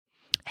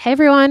Hey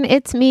everyone,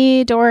 it's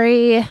me,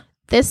 Dory.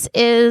 This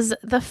is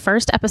the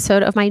first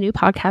episode of my new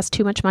podcast,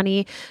 Too Much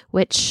Money,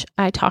 which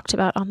I talked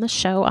about on the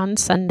show on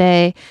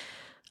Sunday.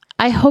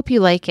 I hope you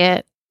like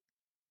it.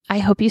 I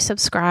hope you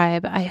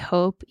subscribe. I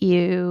hope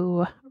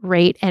you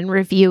rate and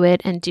review it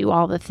and do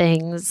all the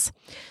things.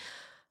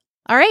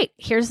 All right,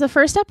 here's the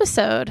first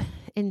episode.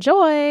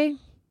 Enjoy.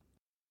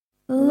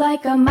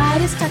 Like a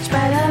Midas touch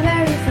by the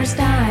very first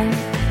time,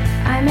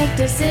 I make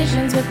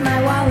decisions with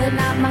my wallet,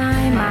 not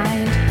my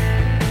mind.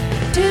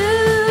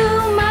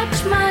 Too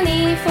much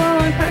money for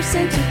one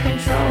person to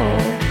control.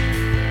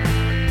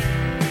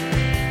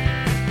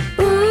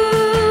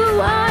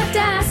 Ooh,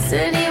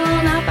 audacity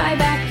will not buy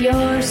back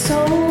your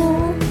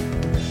soul.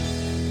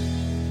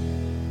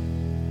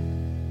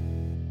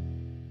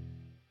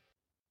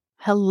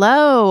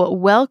 Hello,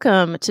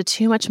 welcome to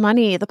Too Much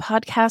Money, the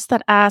podcast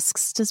that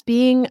asks, does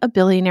being a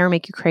billionaire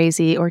make you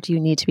crazy, or do you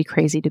need to be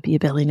crazy to be a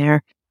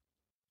billionaire?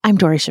 I'm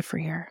Dory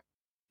Shafrir.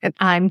 And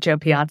I'm Joe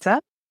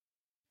Piazza.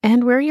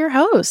 And we're your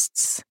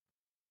hosts.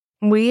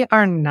 We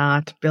are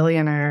not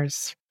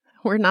billionaires.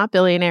 We're not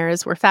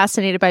billionaires. We're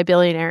fascinated by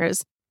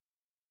billionaires.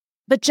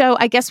 But Joe,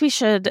 I guess we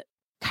should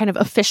kind of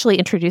officially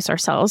introduce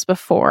ourselves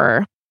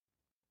before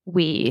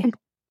we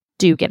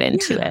do get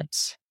into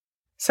it.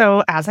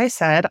 So as I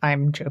said,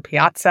 I'm Joe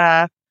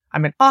Piazza.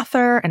 I'm an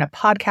author and a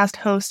podcast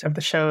host of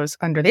the shows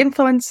Under the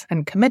Influence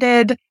and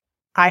Committed.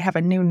 I have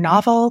a new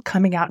novel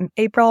coming out in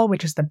April,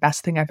 which is the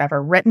best thing I've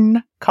ever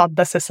written, called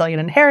The Sicilian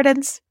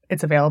Inheritance.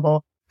 It's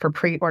available for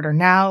pre-order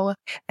now.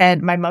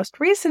 And my most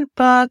recent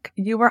book,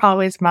 You Were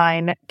Always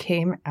Mine,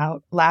 came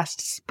out last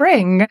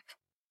spring.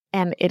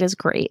 And it is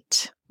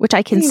great, which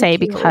I can Thank say you.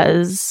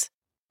 because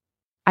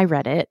I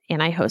read it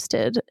and I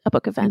hosted a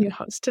book event. You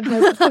hosted my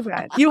book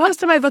event. You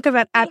hosted my book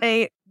event at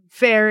a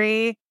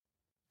very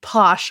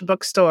posh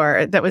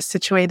bookstore that was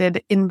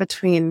situated in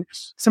between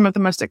some of the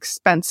most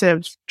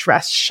expensive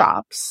dress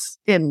shops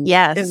in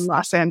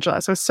Los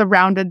Angeles. I was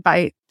surrounded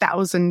by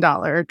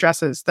 $1,000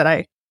 dresses that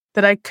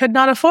I could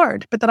not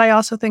afford, but that I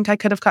also think I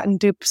could have gotten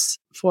dupes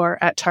for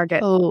at Target.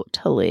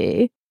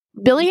 Totally.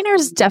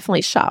 Billionaires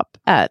definitely shop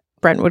at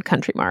Brentwood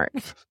Country Mart.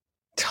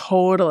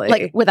 Totally.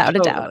 Like, without a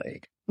doubt.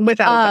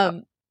 Without a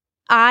doubt.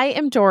 I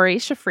am Dory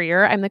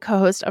Shafrir. I'm the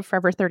co-host of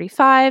Forever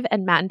 35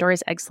 and Matt and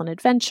Dory's Excellent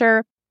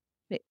Adventure.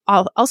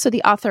 Also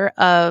the author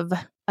of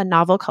a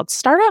novel called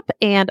Startup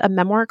and a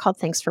memoir called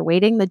Thanks for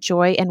Waiting, The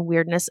Joy and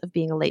Weirdness of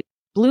Being a Late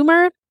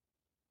Bloomer.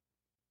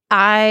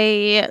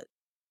 I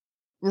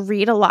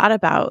read a lot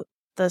about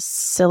the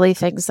silly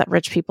things that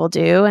rich people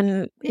do,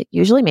 and it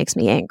usually makes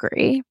me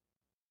angry,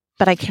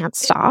 but I can't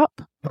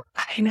stop.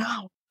 I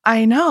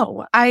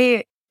know.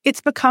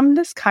 It's become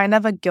this kind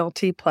of a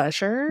guilty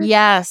pleasure.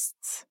 Yes.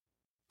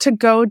 To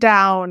go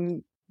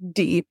down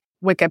deep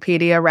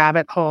Wikipedia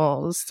rabbit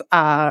holes,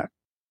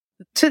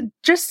 to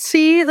just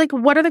see, like,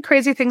 what are the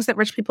crazy things that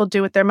rich people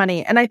do with their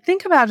money? And I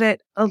think about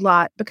it a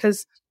lot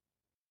because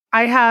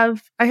I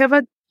have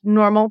a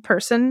normal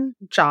person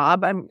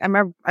job. I'm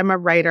a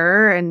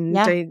writer, and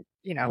I,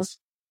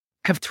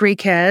 have 3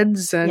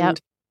 kids and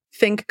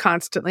think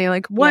constantly,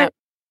 like, what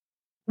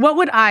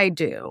would I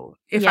do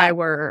if I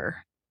were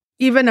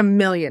even a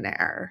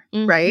millionaire,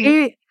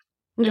 right?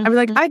 Mm-hmm. I'm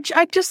like,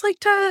 I'd just like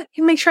to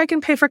make sure I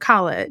can pay for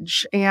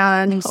college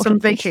and some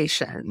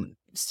vacation,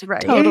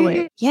 right?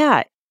 Totally.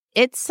 Yeah.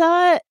 It's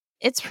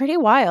pretty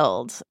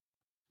wild.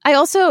 I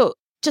also,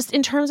 just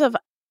in terms of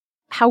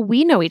how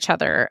we know each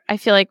other, I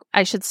feel like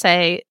I should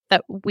say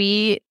that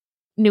we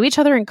knew each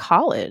other in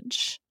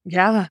college.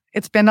 Yeah.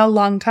 It's been a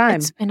long time.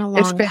 It's been a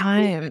long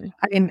time.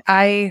 I mean,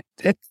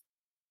 it's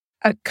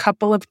a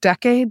couple of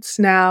decades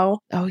now.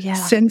 Oh, yeah.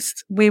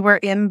 Since we were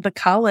in the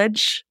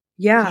college.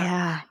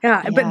 Yeah.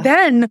 But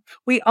then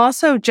we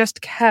also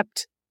just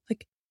kept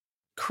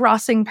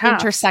crossing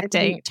paths.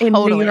 Intersecting. In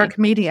totally. New York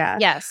media.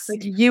 Yes.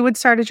 Like, you would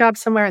start a job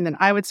somewhere and then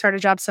I would start a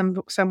job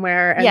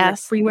somewhere. And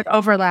we would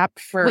overlap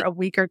for a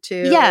week or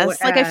two.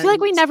 Yes. Like, I feel like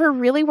we never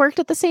really worked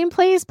at the same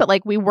place, but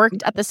like we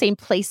worked at the same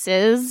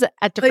places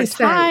at different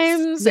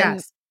times.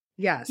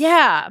 Yes.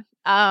 Yeah.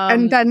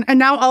 And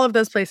now all of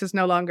those places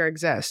no longer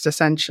exist,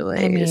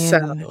 essentially. I mean,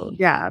 so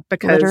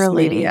because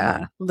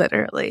media,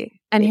 literally.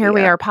 And here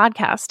we are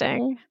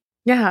podcasting.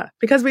 Yeah,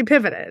 because we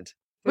pivoted.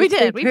 We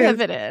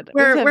pivoted.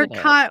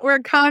 We're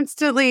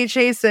constantly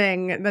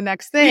chasing the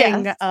next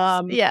thing.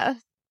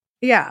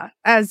 Yes.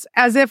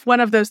 As if one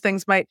of those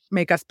things might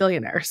make us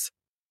billionaires.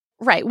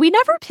 Right. We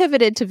never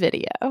pivoted to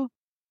video.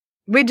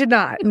 We did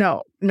not.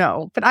 No.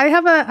 But I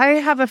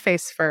have a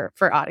face for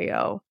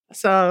audio.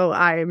 So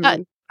I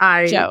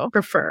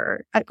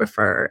prefer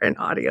an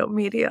audio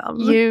medium.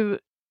 You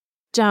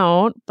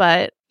don't,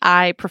 but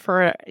I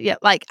prefer. Yeah,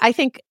 like I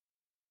think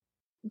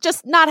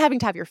just not having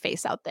to have your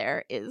face out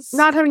there is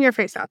not having your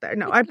face out there.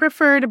 No, I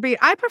prefer in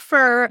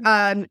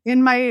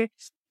my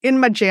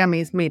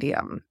jammies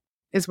medium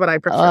is what I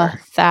prefer.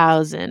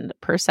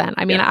 1,000%.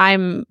 I mean,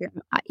 I'm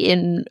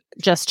in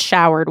just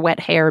showered wet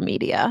hair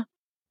media.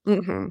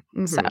 Mm-hmm,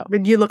 mm-hmm. So,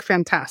 but you look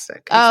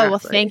fantastic. Oh, well,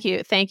 thank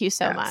you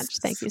so much.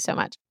 Thank you so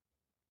much.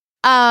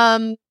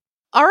 All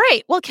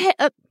right. Well,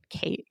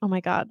 Kate. Oh my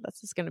God,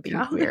 this is going to be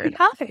Oh, weird.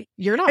 hi.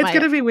 You're not It's my,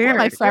 gonna be you're weird.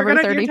 my You're Forever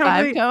gonna- you're 35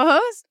 totally-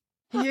 co-host.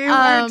 You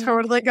are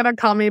totally going to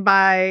call me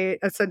by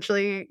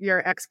essentially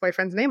your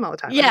ex-boyfriend's name all the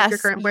time. Like Yes, your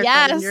current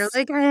boyfriend. And you're yes.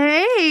 like,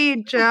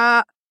 hey,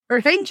 John. Or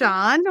hey,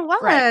 John.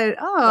 What? Right.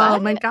 Oh,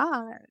 What? my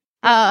God.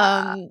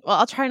 Well,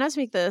 I'll try not to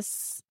make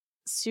this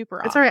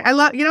super It's all right.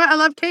 awkward. You know what? I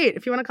love Kate.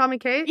 If you want to call me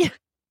Kate, Yeah.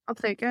 I'll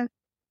take it.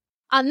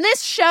 On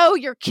this show,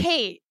 you're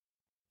Kate.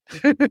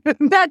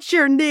 That's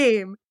your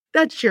name.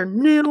 That's your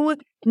new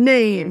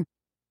name.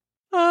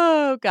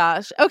 Oh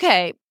gosh.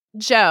 Okay,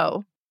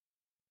 Joe.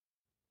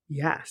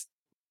 Yes.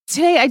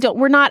 Today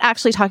we're not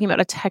actually talking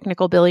about a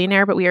technical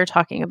billionaire, but we are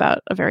talking about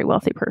a very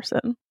wealthy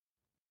person.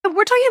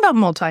 We're talking about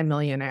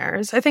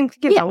multimillionaires. I think,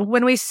 you know,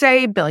 when we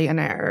say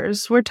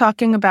billionaires, we're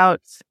talking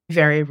about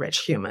very rich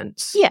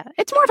humans. Yeah,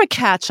 it's more of a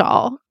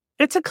catch-all.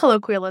 It's a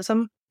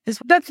colloquialism.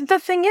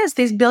 The thing is,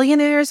 these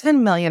billionaires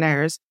and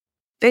millionaires,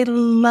 they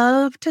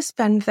love to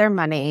spend their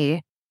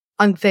money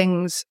on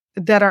things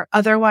that are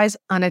otherwise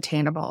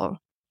unattainable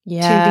to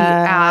the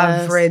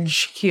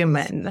average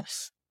human.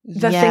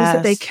 The things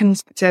that they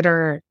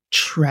consider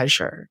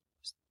treasure.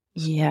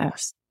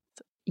 Yes.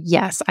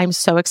 Yes, I'm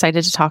so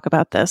excited to talk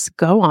about this.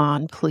 Go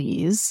on,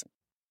 please.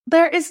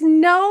 There is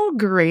no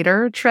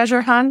greater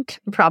treasure hunt,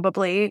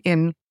 probably,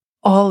 in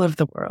all of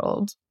the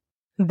world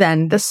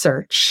than the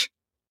search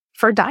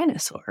for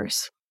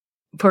dinosaurs,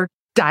 for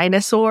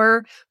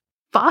dinosaur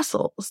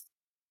fossils.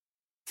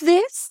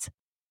 This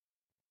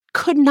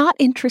could not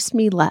interest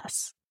me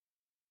less.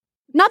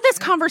 Not this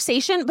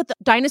conversation, but the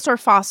dinosaur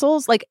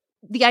fossils, like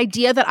the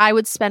idea that I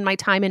would spend my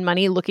time and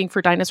money looking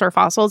for dinosaur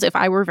fossils if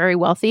I were very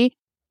wealthy,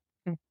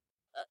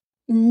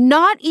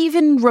 not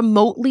even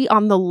remotely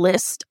on the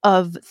list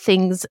of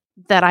things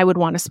that I would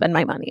want to spend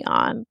my money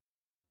on.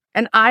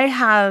 And I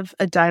have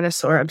a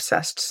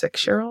dinosaur-obsessed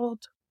 6-year-old.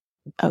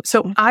 Oh,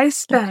 so I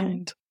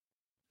spend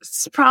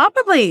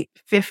probably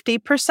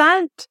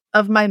 50%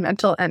 of my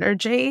mental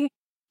energy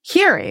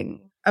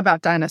hearing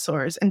about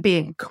dinosaurs and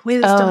being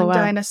quizzed on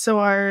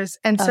dinosaurs.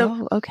 And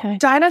so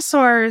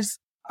dinosaurs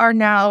are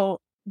now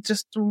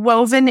just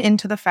woven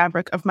into the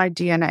fabric of my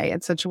DNA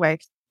in such a way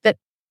that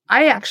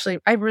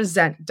I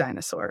resent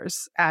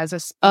dinosaurs as a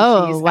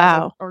species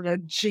or a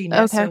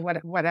genus or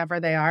whatever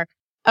they are.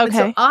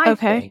 Okay. And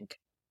so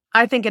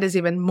I think it is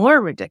even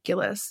more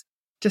ridiculous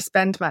to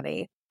spend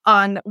money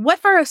on what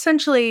are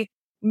essentially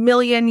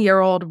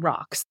million-year-old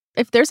rocks.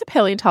 If there's a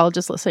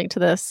paleontologist listening to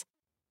this,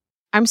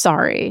 I'm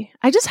sorry.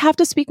 I just have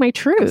to speak my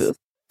truth.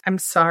 I'm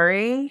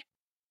sorry.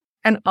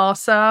 And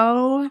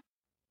also,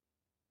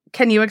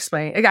 can you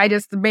explain?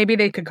 Maybe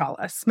they could call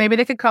us. Maybe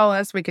they could call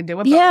us. We could do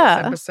a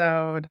bonus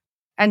episode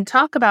and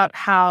talk about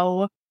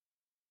how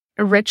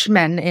rich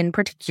men in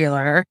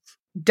particular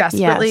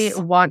desperately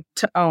want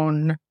to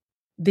own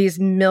these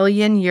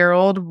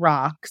million-year-old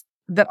rocks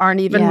that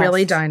aren't even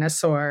really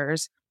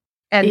dinosaurs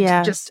and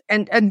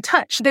and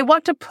touch. They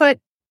want to put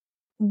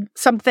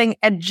something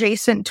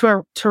adjacent to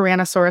a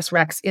Tyrannosaurus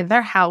Rex in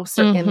their house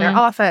or in their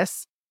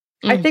office.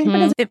 I think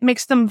because it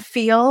makes them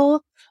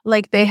feel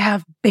like they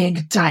have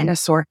big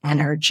dinosaur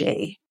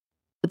energy.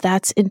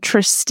 That's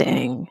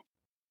interesting.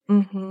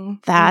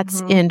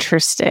 That's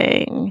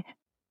interesting.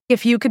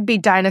 If you could be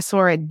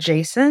dinosaur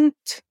adjacent,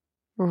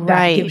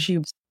 that gives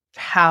you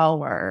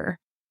power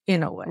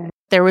in a way.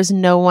 There was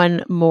no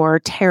one more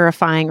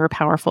terrifying or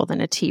powerful than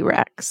a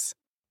T-Rex.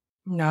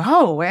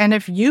 No. And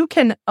if you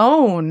can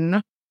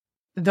own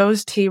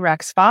those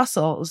T-Rex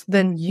fossils,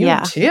 then you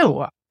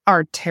too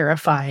are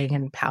terrifying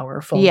and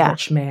powerful,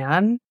 rich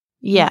man.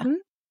 Yeah.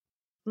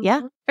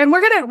 And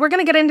we're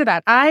gonna get into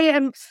that.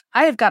 I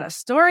have got a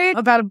story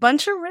about a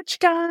bunch of rich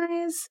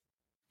guys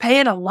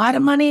paying a lot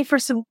of money for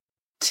some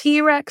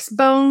T-Rex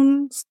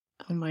bones.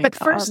 Oh my God. But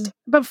first,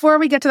 before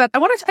we get to that, I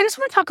just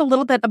want to talk a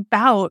little bit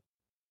about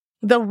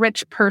the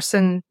rich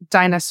person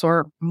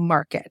dinosaur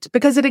market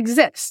because it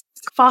exists.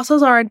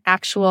 Fossils are an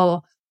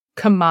actual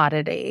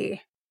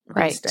commodity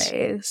these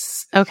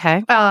days.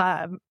 Okay.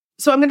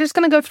 So I'm just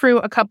going to go through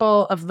a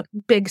couple of the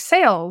big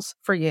sales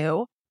for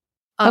you.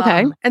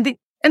 And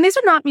these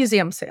are not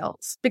museum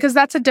sales because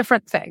that's a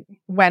different thing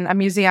when a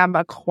museum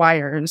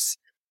acquires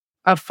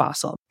a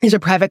fossil. These are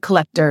private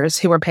collectors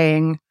who are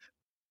paying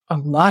a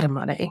lot of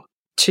money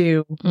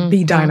to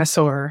be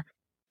dinosaur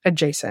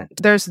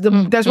adjacent. There's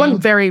one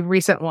very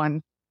recent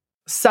one.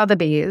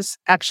 Sotheby's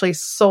actually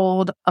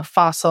sold a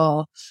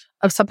fossil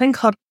of something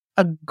called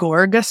a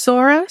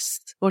Gorgosaurus,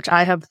 which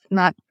I have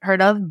not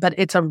heard of, but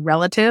it's a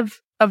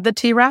relative of the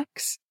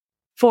T-Rex,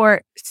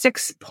 for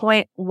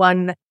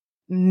 $6.1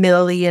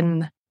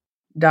 million.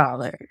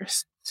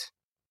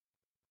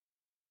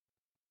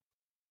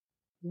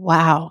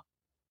 Wow.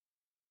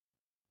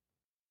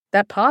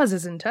 That pause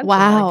is intentional.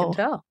 Wow. I can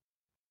tell.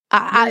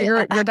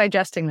 You're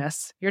digesting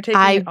this. You're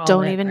taking it all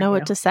don't in, even know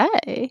what to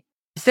say.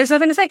 There's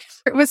nothing to say.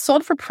 It was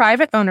sold for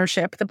private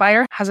ownership. The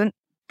buyer hasn't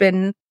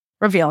been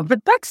revealed,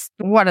 but that's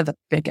one of the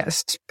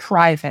biggest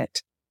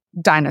private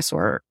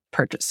dinosaur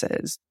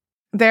purchases.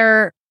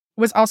 There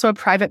was also a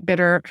private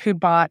bidder who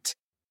bought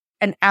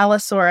an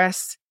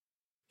Allosaurus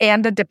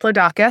and a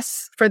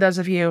Diplodocus, for those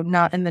of you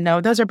not in the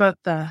know. Those are both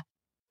the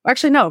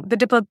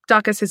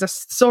Diplodocus is a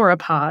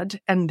sauropod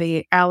and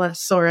the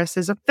Allosaurus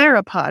is a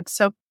theropod.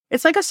 So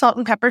it's like a salt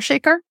and pepper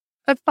shaker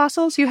of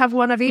fossils. You have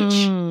one of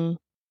each,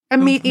 a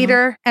meat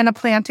eater and a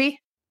planty.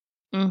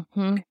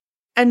 Mm-hmm.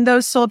 And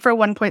those sold for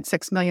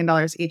 $1.6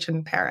 million each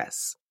in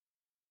Paris.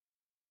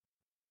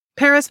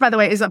 Paris, by the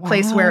way, is a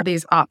place where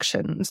these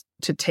auctions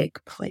to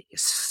take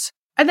place.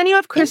 And then you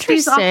have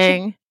Christie's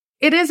auction.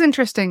 It is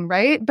interesting,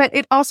 right? But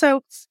it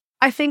also,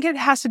 I think it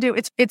has to do,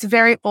 it's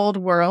very old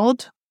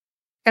world.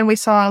 And we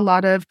saw a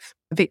lot of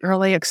the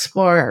early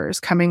explorers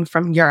coming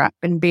from Europe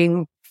and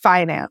being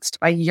financed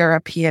by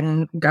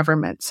European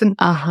governments. And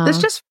this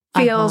just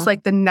feels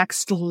like the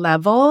next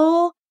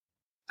level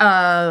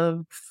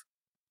of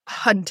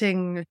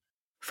hunting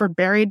for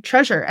buried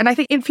treasure. And I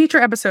think in future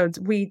episodes,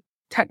 we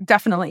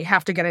definitely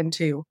have to get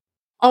into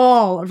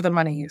all of the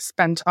money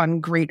spent on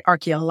great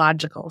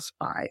archaeological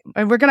spying.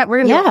 And we're gonna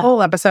do a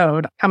whole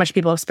episode how much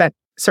people have spent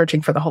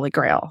searching for the Holy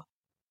Grail,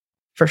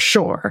 for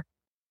sure.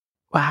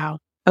 Wow.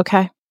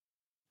 Okay.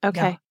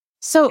 Yeah.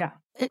 So,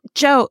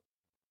 Jo,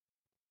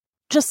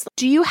 just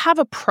do you have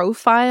a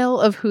profile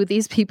of who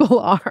these people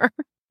are?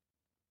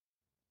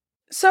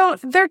 So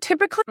they're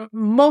typically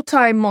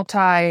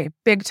multi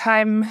big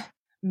time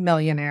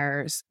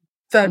millionaires.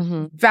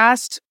 The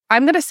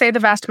I'm going to say the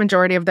vast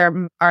majority of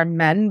them are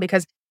men,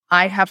 because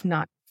I have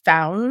not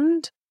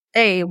found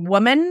a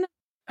woman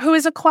who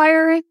is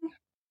acquiring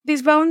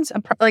these bones,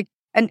 like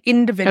an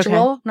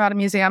individual, not a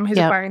museum, who's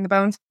acquiring the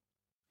bones.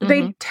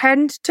 They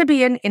tend to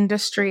be in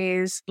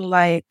industries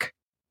like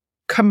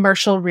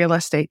commercial real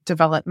estate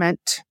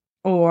development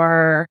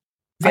or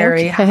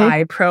very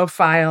high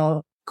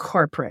profile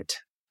corporate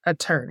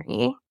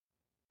attorney.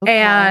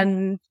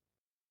 And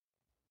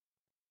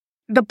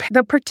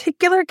the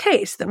particular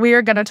case that we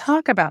are going to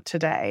talk about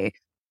today,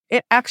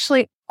 it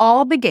actually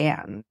all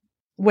began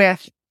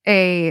with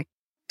a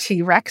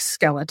T-Rex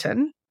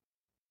skeleton,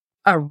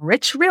 a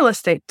rich real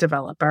estate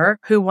developer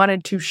who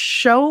wanted to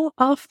show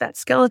off that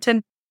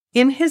skeleton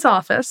in his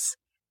office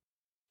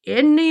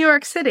in New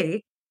York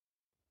City.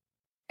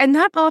 And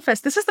that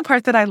office, this is the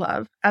part that I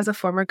love as a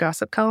former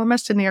gossip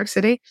columnist in New York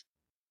City,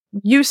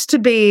 used to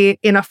be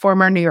in a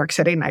former New York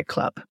City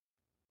nightclub.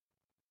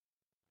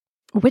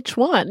 Which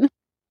one?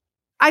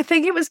 I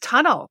think it was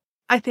Tunnel.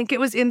 I think it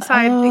was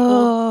inside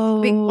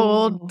the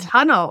old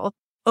tunnel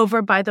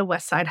over by the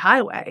West Side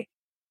Highway.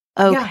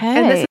 Okay.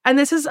 Yeah. And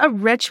this is a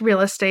rich real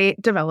estate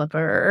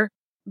developer,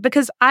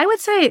 because I would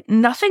say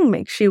nothing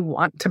makes you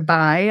want to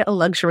buy a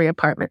luxury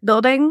apartment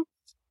building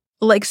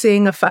like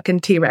seeing a fucking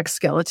T-Rex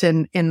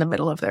skeleton in the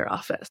middle of their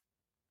office.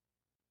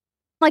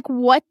 Like,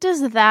 what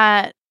does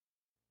that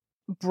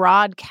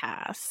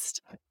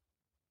broadcast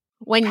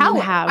when power.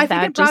 You have I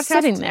that think it just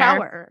sitting there?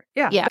 Power.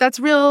 Yeah. That's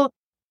real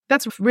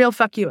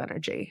fuck you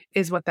energy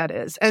is what that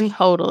is. And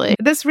totally.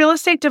 This real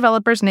estate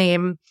developer's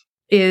name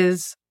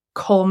is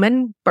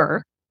Coleman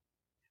Burr.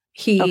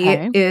 He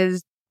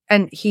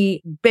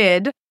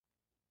bid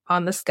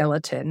on the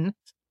skeleton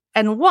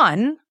and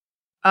won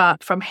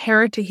from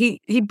Heritage.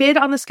 He bid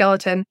on the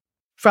skeleton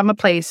from a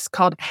place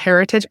called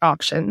Heritage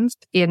Auctions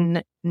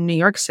in New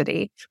York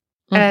City.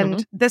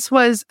 And this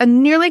was a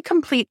nearly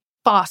complete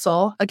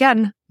fossil,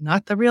 again,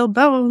 not the real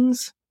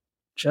bones,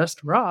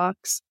 just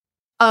rocks,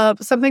 of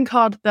something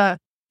called the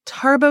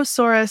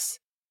Tarbosaurus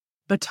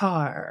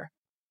bataar.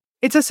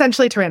 It's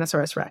essentially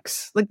Tyrannosaurus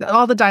Rex. Like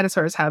all the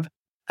dinosaurs have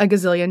a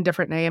gazillion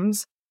different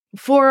names.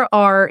 For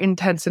our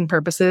intents and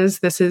purposes,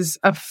 this is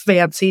a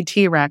fancy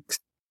T-Rex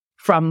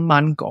from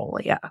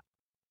Mongolia.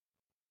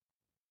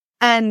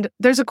 And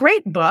there's a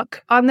great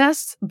book on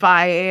this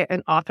by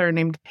an author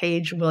named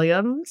Paige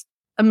Williams.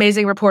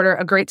 Amazing reporter,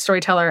 a great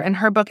storyteller. And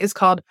her book is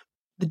called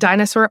The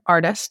Dinosaur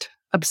Artist,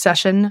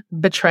 Obsession,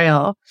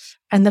 Betrayal,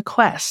 and the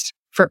Quest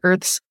for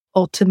Earth's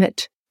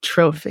Ultimate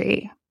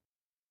Trophy.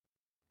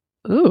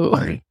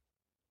 Ooh.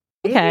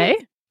 Okay.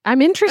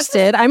 I'm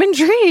interested. I'm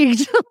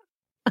intrigued.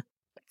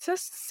 It's a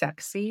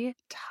sexy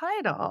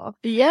title.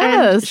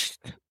 Yes.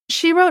 And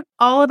she wrote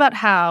all about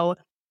how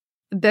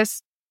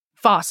this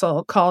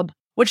fossil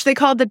which they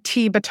called the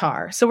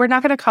T-Bataar. So we're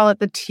not going to call it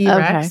the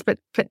T-Rex, but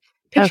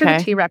picture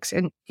the T-Rex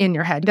in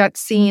your head. That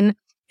scene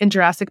in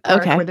Jurassic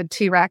Park where the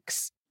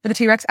T-Rex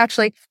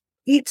actually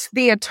eats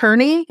the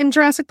attorney in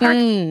Jurassic Park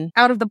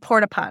out of the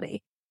porta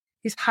potty.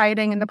 He's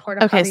hiding in the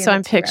porta potty. Okay, so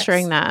I'm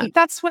picturing that.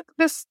 That's what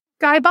this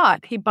guy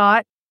bought. He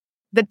bought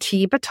the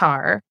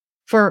T-Bataar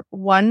for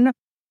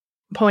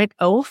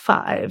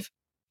 $1.05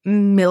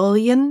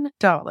 million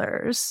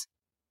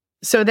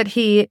so that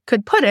he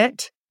could put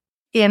it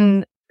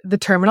in the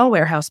Terminal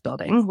Warehouse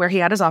building where he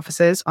had his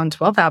offices on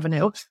 12th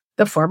Avenue,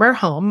 the former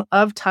home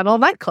of Tunnel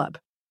Nightclub.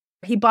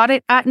 He bought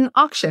it at an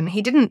auction.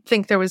 He didn't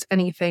think there was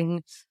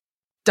anything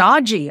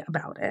dodgy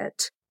about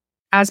it,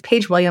 as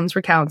Paige Williams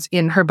recounts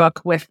in her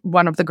book with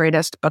one of the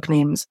greatest book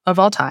names of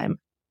all time.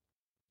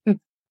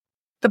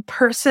 The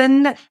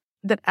person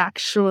that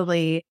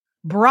actually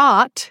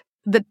brought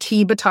the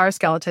T-Bataar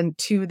skeleton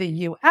to the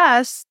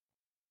U.S.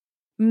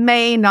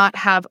 may not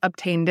have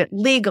obtained it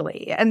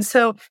legally. And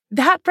so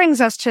that brings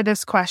us to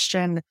this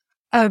question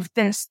of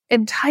this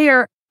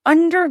entire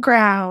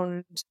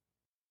underground,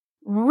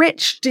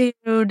 rich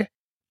dude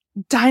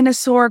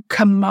dinosaur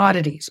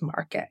commodities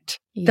market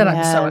that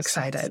I'm so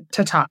excited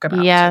to talk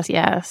about.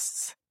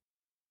 Yes.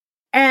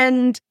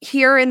 And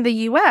here in the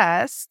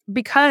US,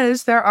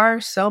 because there are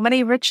so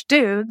many rich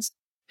dudes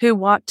who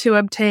want to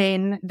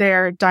obtain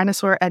their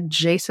dinosaur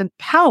adjacent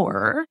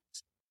power,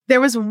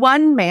 there was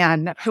one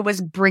man who was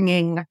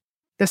bringing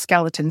the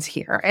skeletons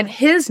here, and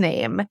his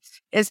name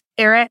is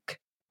Eric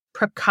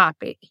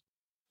Procopi.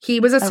 He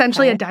was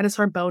essentially a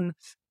dinosaur bone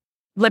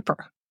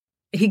flipper.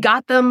 He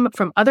got them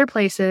from other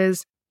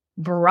places,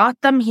 brought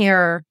them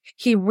here.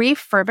 He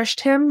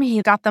refurbished him.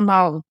 He got them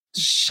all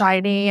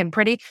shiny and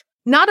pretty.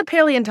 Not a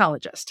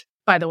paleontologist,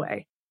 by the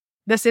way.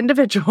 This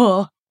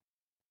individual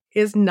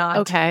is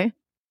not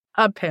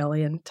a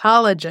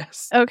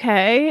paleontologist.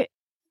 Okay.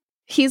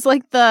 He's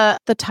like the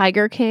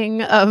Tiger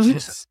King of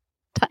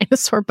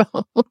dinosaur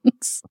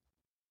bones.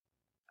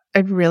 I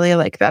really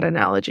like that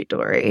analogy,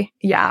 Dory.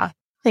 Yeah.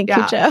 Thank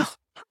you, Joe.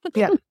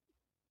 Yeah.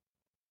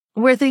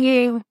 We're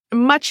thinking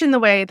much in the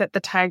way that the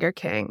Tiger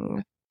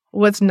King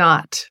was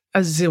not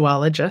a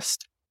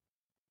zoologist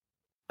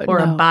or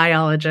a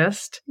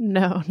biologist.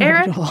 No,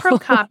 Eric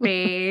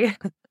Procopi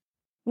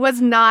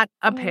was not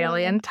a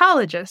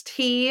paleontologist.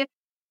 When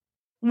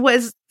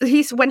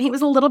he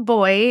was a little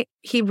boy,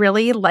 he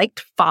really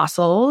liked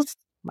fossils,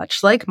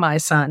 much like my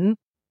son.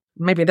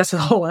 Maybe this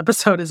whole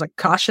episode is a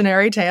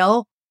cautionary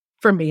tale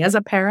for me as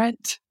a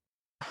parent.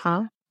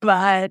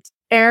 But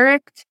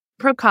Eric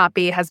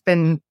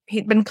Procopi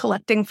he'd been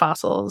collecting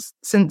fossils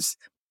since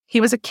he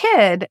was a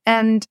kid,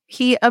 and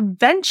he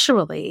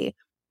eventually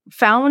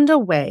found a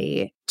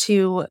way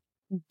to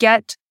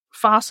get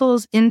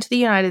fossils into the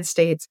United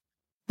States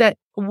that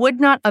would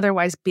not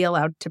otherwise be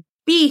allowed to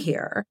be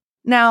here.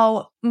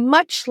 Now,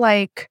 much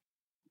like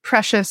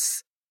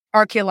precious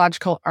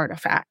archaeological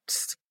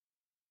artifacts,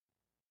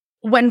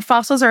 when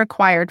fossils are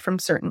acquired from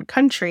certain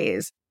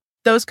countries,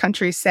 those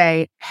countries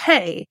say,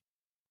 hey,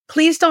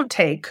 please don't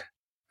take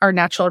our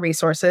natural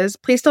resources.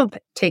 Please don't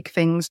take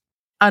things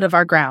out of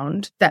our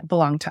ground that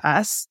belong to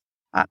us.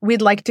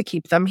 We'd like to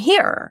keep them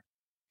here.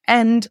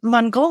 And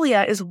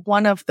Mongolia is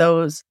one of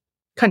those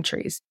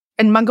countries.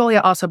 And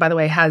Mongolia also, by the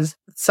way, has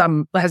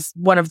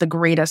one of the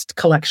greatest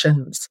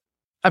collections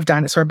of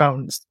dinosaur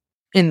bones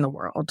in the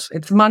world.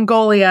 It's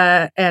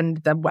Mongolia and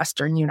the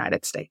Western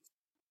United States.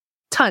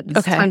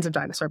 Tons of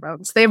dinosaur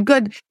bones. They have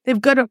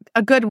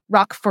a good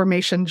rock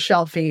formation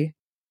shelfy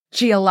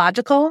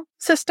geological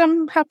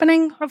system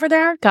happening over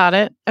there. Got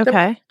it.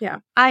 Okay.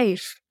 I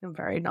am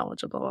very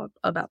knowledgeable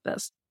about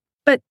this.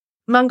 But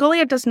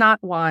Mongolia does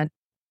not want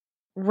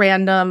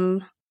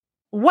random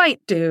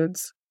white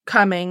dudes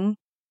coming,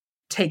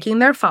 taking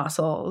their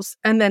fossils,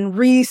 and then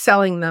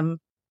reselling them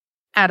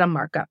at a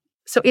markup.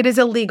 So it is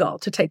illegal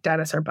to take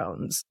dinosaur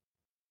bones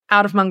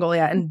out of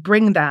Mongolia and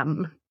bring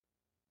them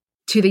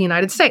to the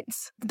United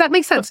States. That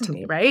makes sense to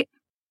me, right?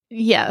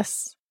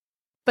 Yes.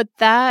 But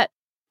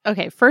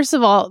first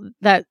of all,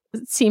 that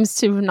seems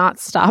to have not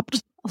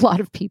stopped a lot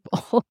of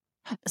people.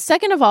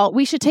 Second of all,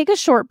 we should take a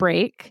short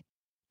break.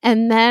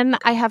 And then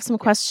I have some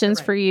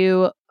questions for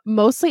you,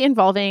 mostly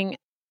involving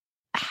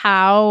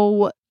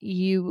how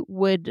you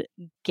would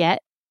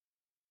get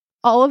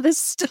all of this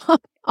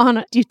stuff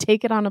do you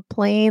take it on a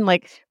plane?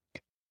 Like,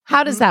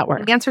 how does that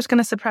work? The answer's going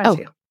to surprise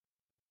you.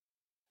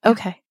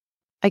 Okay.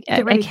 I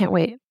can't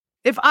wait.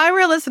 If I were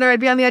a listener, I'd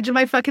be on the edge of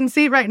my fucking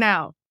seat right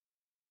now.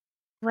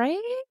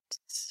 Right?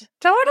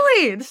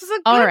 Totally. This is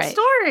a good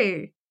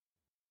story.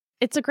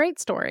 It's a great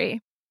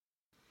story.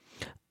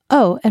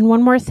 Oh, and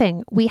one more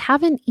thing. We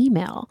have an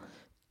email,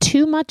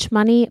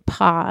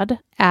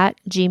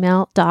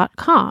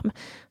 toomuchmoneypod@gmail.com.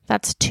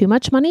 That's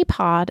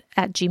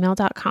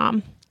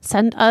toomuchmoneypod@gmail.com.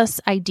 Send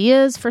us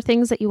ideas for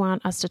things that you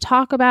want us to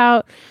talk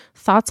about,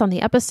 thoughts on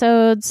the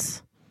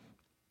episodes.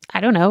 I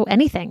don't know,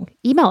 anything.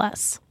 Email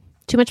us,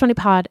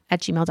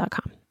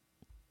 toomuchmoneypod@gmail.com.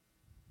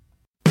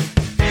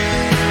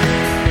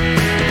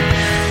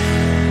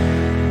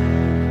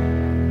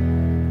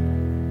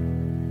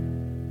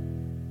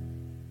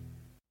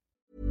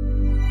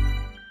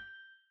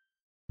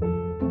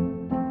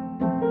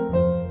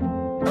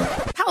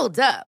 Hold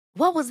up.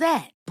 What was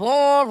that?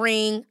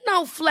 Boring.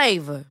 No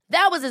flavor.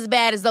 That was as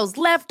bad as those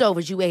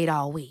leftovers you ate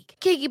all week.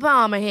 Keke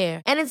Palmer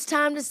here. And it's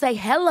time to say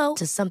hello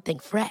to something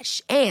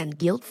fresh and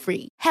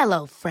guilt-free.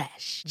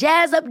 HelloFresh.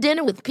 Jazz up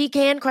dinner with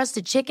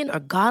pecan-crusted chicken or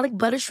garlic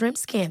butter shrimp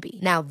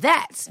scampi. Now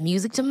that's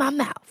music to my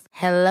mouth.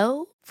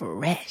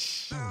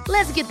 HelloFresh.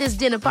 Let's get this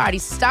dinner party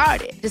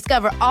started.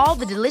 Discover all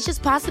the delicious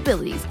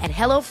possibilities at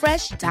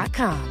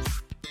HelloFresh.com.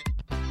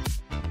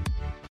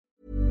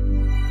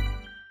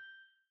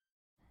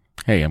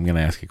 Hey, I'm going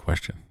to ask you a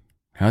question.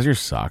 How's your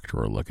sock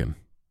drawer looking?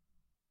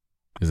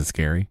 Is it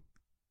scary?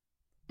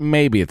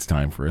 Maybe it's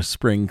time for a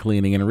spring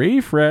cleaning and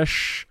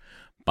refresh.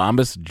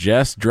 Bombas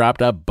just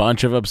dropped a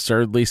bunch of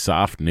absurdly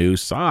soft new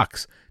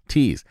socks,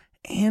 tees,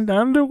 and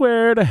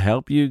underwear to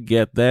help you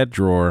get that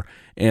drawer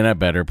in a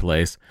better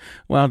place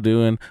while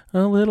doing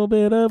a little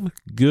bit of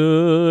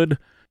good.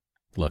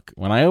 Look,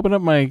 when I open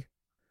up my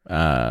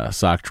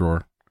sock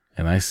drawer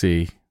and I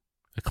see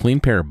a clean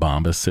pair of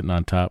Bombas sitting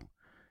on top,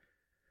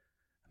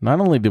 not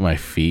only do my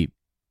feet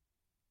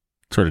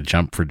sort of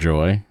jump for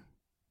joy,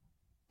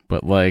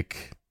 but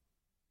like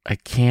I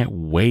can't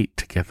wait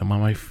to get them on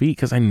my feet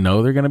because I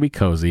know they're going to be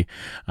cozy.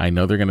 I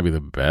know they're going to be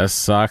the best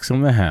socks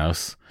in the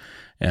house,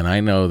 and I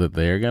know that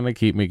they're going to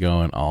keep me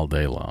going all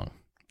day long.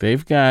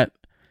 They've got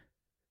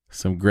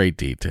some great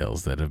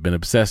details that have been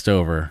obsessed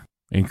over,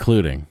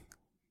 including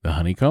the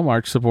honeycomb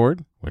arch support,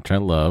 which I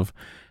love,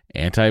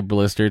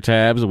 anti-blister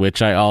tabs,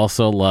 which I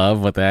also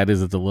love. What that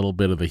is, it's a little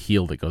bit of the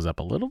heel that goes up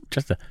a little,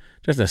 just a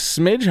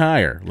smidge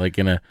higher, like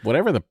in a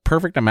whatever the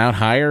perfect amount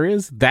higher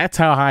is. That's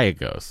how high it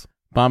goes.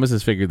 Bombas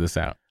has figured this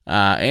out.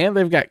 And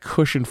they've got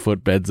cushioned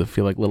footbeds that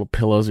feel like little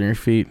pillows on your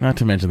feet, not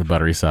to mention the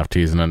buttery soft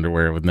tees and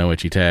underwear with no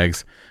itchy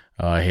tags.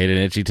 Oh, I hate an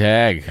itchy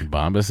tag. And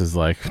Bombas is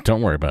like,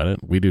 don't worry about it.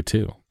 We do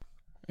too.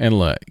 And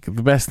look,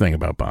 the best thing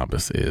about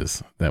Bombas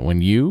is that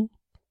when you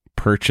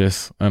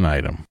purchase an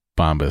item,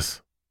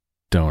 Bombas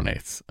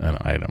donates an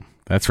item.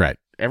 That's right.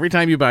 Every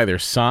time you buy their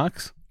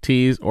socks,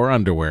 tees, or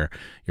underwear,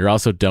 you're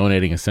also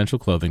donating essential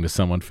clothing to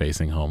someone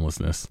facing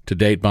homelessness. To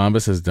date,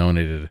 Bombas has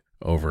donated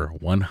over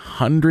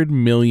 100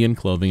 million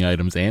clothing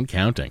items and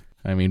counting.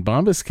 I mean,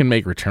 Bombas can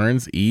make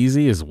returns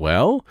easy as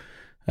well.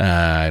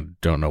 I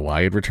don't know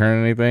why you'd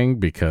return anything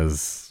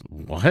because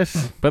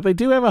what? But they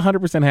do have a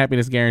 100%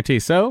 happiness guarantee.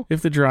 So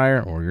if the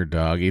dryer or your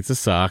dog eats a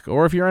sock,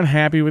 or if you're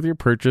unhappy with your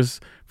purchase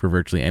for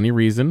virtually any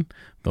reason,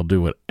 they'll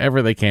do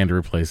whatever they can to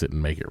replace it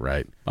and make it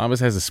right.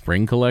 Bombas has a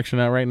spring collection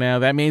out right now.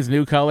 That means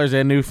new colors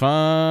and new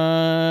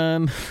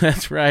fun.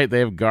 That's right. They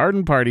have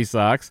garden party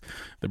socks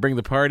that bring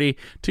the party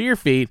to your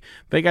feet.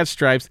 They got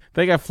stripes.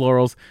 They got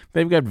florals.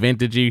 They've got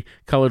vintagey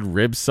colored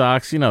rib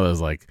socks. You know, those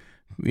like,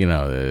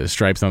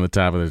 stripes on the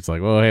top of it. It's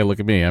like, oh, hey,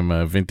 look at me. I'm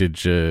a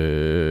vintage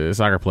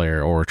soccer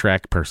player or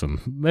track person.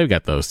 They've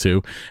got those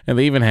too. And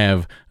they even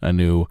have a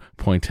new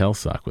pointelle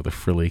sock with a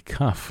frilly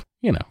cuff.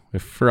 You know,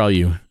 if for all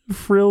you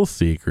frill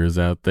seekers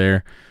out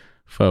there,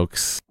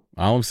 folks,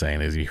 all I'm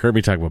saying is you heard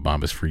me talk about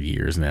Bombas for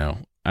years now.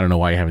 I don't know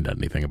why you haven't done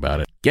anything about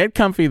it. Get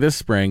comfy this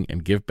spring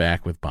and give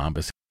back with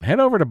Bombas.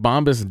 Head over to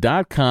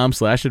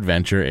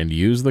bombas.com/adventure and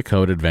use the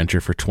code adventure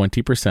for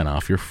 20%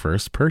 off your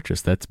first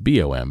purchase. That's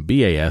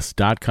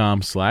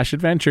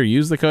bombas.com/adventure.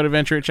 Use the code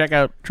adventure at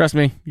checkout. Trust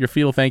me, your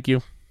feet will thank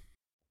you.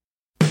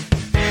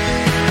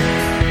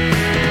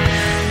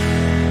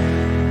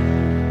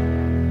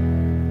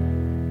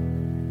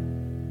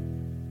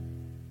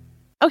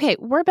 Okay,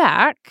 we're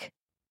back.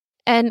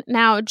 And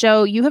now,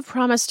 Joe, you have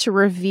promised to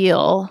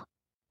reveal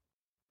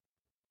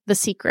the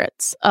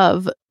secrets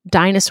of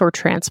dinosaur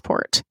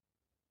transport.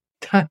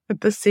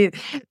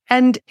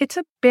 And it's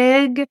a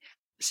big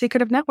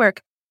secret of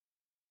Network.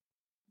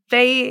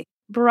 They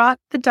brought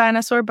the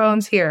dinosaur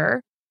bones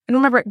here. And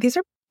remember, these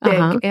are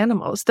big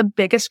animals, the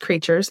biggest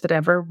creatures that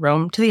ever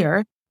roamed the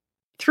earth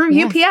through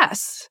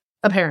UPS,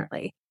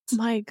 apparently.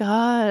 My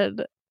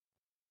God.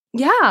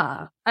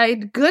 Yeah.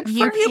 Good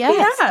for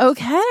UPS.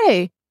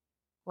 Okay.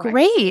 Right.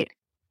 Great.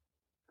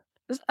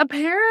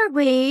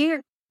 Apparently,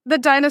 the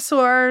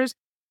dinosaur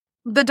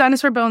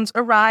bones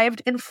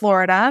arrived in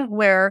Florida,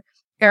 where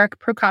Eric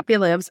Procopy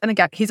lives. And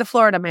again, he's a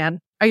Florida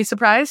man. Are you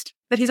surprised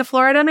that he's a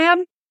Florida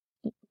man?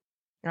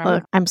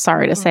 Look, I'm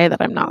sorry to say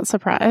that I'm not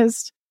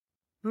surprised.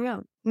 Yeah.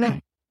 No.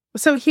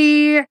 So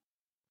he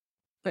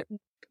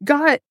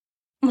got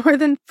more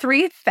than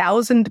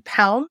 3,000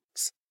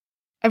 pounds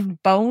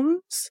of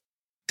bones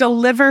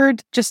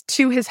delivered just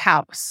to his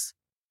house.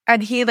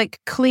 And he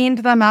cleaned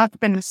them up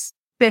and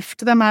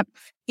spiffed them up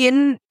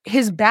in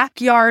his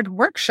backyard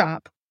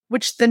workshop,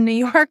 which the New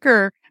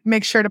Yorker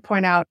makes sure to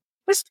point out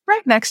was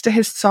right next to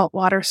his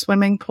saltwater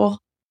swimming pool.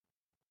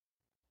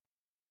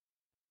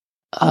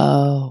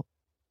 Oh.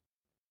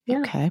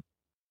 Yeah. Okay.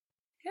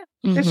 Yeah.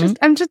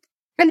 Mm-hmm.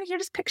 And you're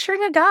just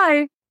picturing a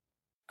guy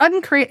that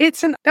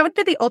would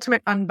be the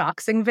ultimate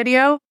unboxing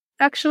video,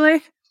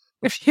 actually.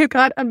 If you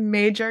got a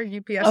major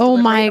UPS Oh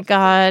my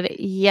God,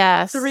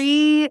 yes.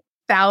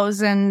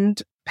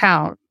 3,000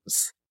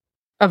 pounds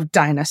of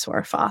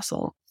dinosaur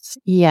fossils.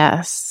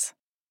 Yes.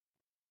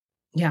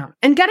 Yeah.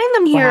 And getting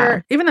them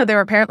here, even though they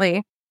were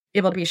apparently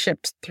able to be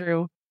shipped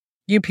through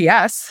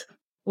UPS,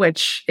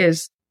 which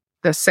is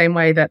the same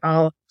way that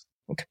I'll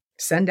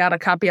send out a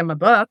copy of my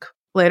book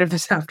later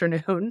this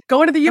afternoon.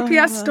 Go into the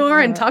UPS store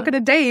and talking to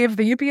Dave,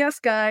 the UPS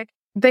guy.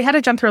 They had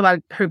to jump through a lot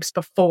of hoops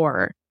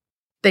before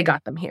they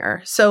got them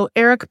here. So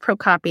Eric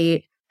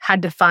Procopy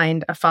had to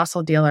find a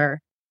fossil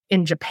dealer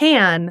in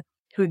Japan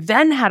who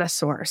then had a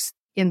source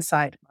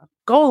inside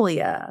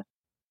Mongolia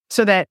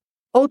so that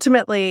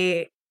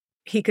ultimately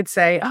he could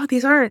say,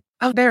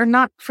 they're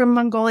not from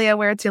Mongolia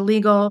where it's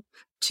illegal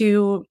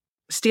to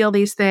steal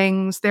these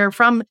things. They're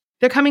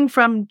coming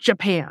from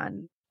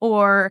Japan.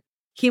 Or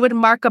he would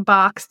mark a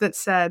box that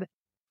said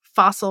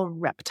fossil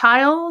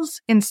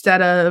reptiles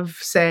instead of,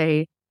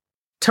 say,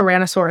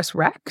 Tyrannosaurus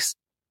Rex.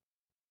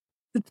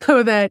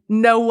 so that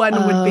no one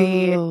would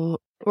be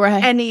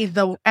right. any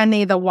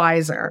the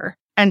wiser,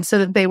 and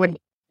so that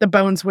the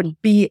bones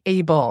would be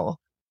able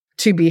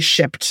to be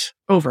shipped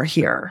over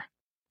here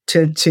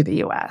to the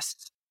U.S.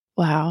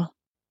 Wow.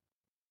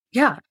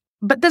 Yeah,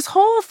 but this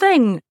whole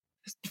thing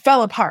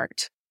fell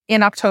apart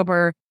in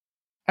October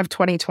of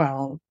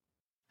 2012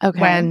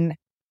 when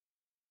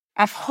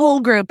a whole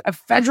group of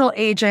federal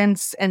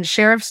agents and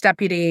sheriff's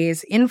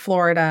deputies in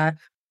Florida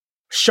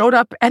showed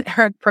up at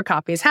Eric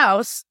Prokopi's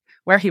house,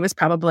 where he was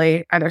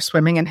probably either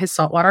swimming in his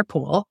saltwater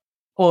pool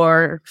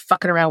or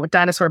fucking around with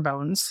dinosaur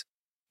bones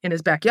in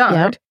his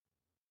backyard. Yep.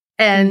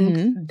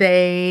 And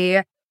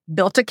they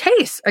built a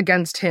case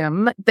against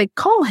him. They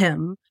call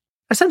him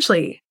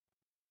essentially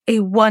a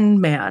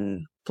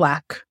one-man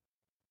black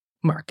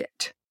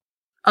market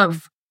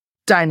of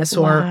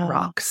dinosaur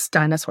rocks,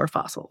 dinosaur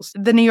fossils.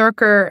 The New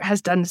Yorker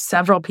has done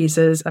several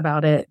pieces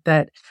about it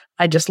that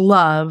I just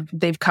love.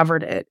 They've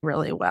covered it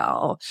really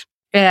well.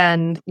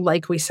 And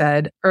like we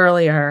said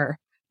earlier,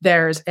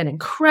 there's an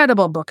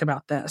incredible book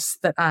about this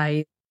that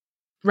I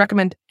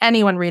recommend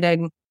anyone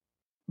reading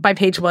by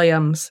Paige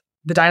Williams,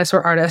 The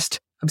Dinosaur Artist,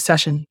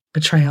 Obsession,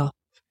 Betrayal,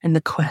 and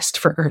the Quest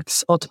for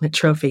Earth's Ultimate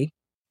Trophy,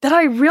 that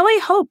I really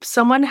hope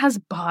someone has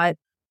bought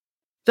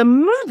the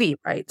movie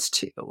rights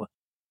to,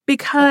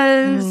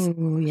 because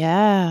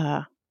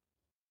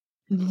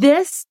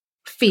this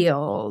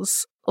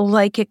feels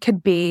like it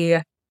could be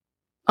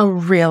a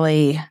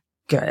really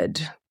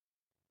good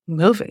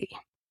movie.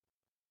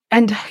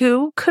 And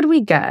who could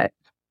we get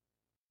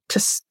to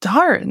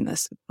star in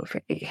this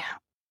movie?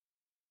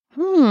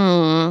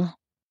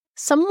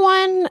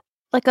 Someone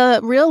like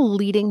a real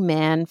leading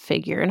man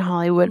figure in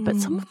Hollywood, but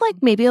someone like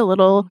maybe a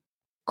little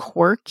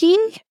quirky.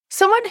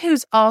 Someone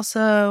who's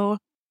also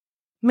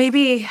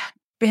maybe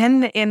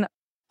been in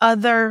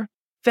other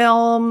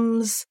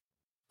films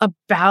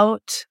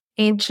about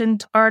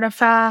ancient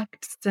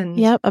artifacts and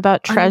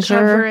about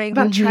treasure.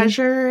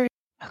 Treasure.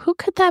 Who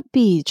could that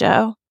be,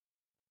 Joe?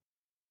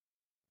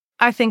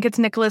 I think it's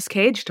Nicolas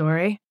Cage,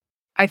 Dory.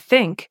 I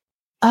think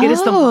it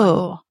is the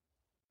one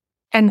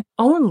and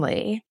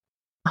only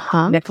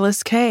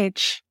Nicolas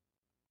Cage.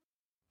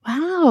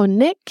 Wow,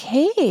 Nick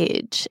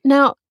Cage.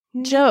 Now,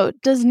 Joe,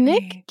 does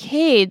Nick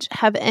Cage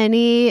have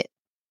any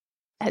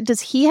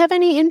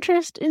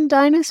interest in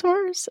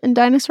dinosaurs and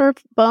dinosaur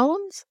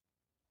bones?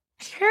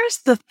 Here's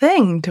the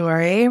thing,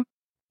 Dory.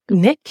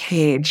 Nick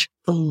Cage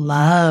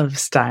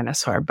loves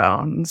dinosaur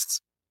bones.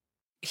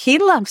 He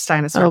loves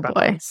dinosaur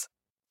bones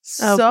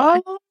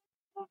so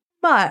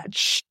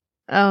much.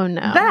 Oh,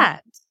 no.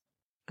 That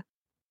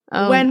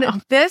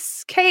when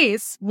this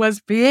case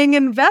was being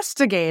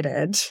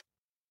investigated,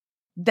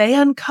 they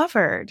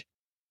uncovered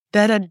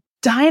that a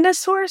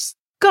dinosaur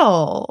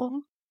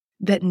skull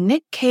that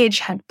Nick Cage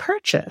had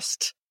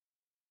purchased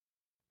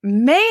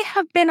may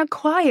have been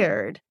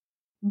acquired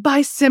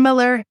by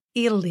similar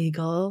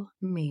illegal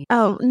means.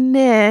 Oh,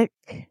 Nick.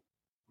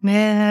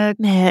 Like,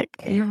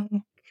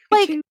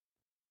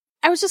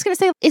 I was just going to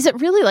say, is it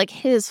really like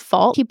his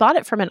fault? He bought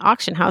it from an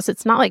auction house.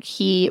 It's not like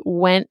he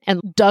went and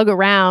dug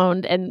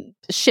around and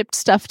shipped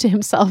stuff to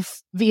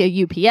himself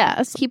via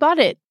UPS. He bought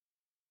it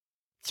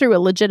through a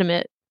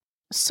legitimate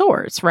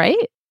source, right?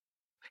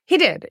 He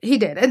did.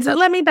 And so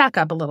let me back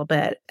up a little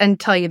bit and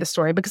tell you the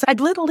story, because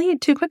I'd lit a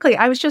lead too quickly.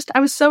 I was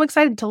so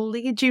excited to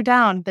lead you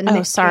down the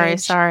Nick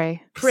Cage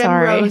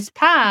primrose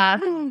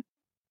path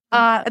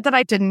that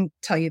I didn't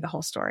tell you the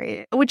whole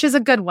story, which is a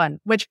good one,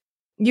 which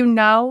you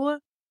know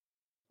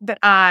that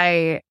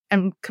I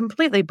am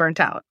completely burnt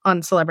out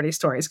on celebrity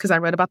stories because I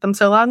read about them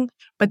so long,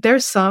 but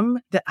there's some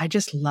that I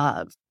just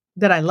love,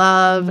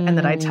 and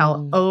that I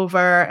tell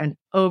over and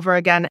over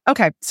again.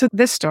 Okay, so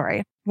this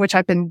story, which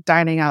I've been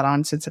dining out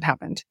on since it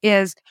happened,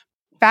 is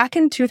back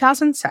in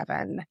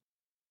 2007,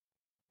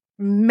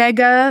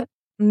 mega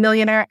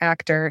millionaire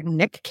actor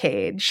Nick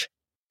Cage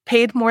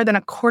paid more than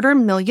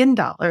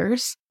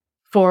 $250,000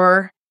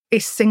 for a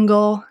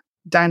single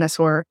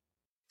dinosaur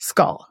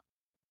skull.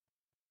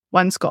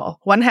 One skull,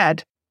 one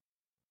head,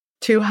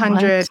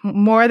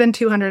 more than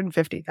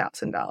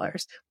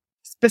 $250,000.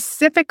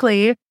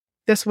 Specifically,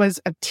 this was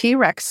a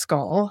T-Rex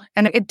skull,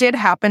 and it did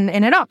happen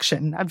in an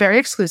auction, a very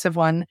exclusive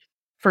one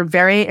for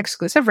very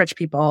exclusive rich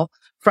people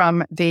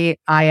from the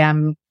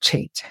I.M.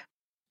 Tate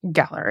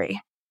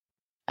Gallery.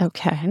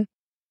 Okay.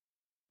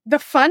 The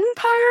fun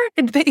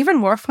part, the even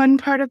more fun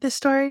part of this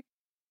story,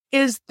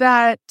 is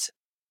that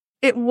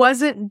it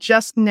wasn't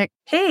just Nick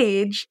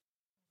Cage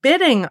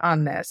bidding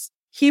on this.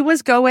 He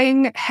was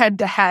going head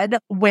to head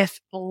with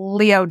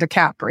Leo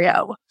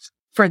DiCaprio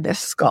for this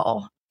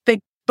skull.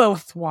 They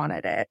both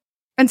wanted it.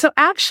 And so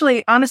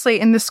actually, honestly,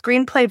 in the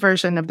screenplay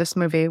version of this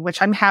movie,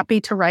 which I'm happy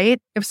to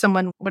write if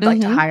someone would like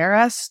to hire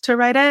us to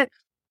write it,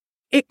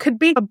 it could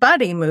be a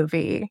buddy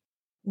movie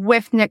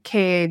with Nick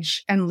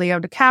Cage and Leo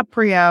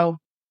DiCaprio,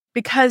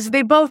 because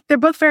they're both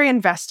very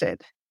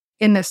invested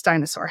in this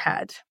dinosaur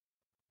head.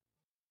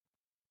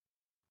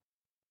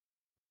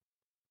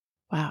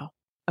 Wow.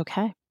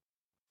 Okay.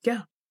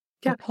 Yeah.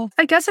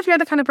 I guess if you're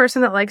the kind of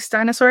person that likes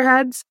dinosaur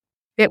heads,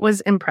 it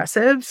was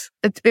impressive.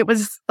 It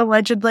was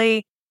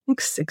allegedly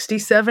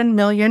 67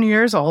 million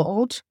years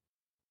old.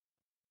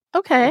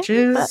 Okay. Which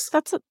is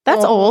that's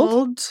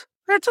old.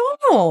 That's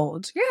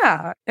old.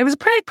 Yeah. It was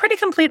pretty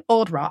complete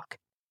old rock.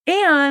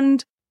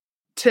 And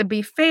to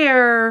be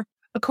fair,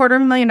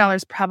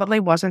 $250,000 probably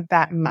wasn't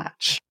that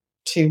much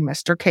to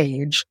Mr.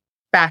 Cage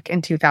back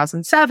in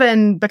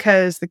 2007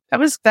 because that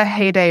was the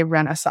heyday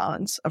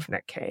renaissance of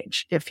Nick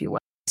Cage, if you will.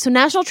 So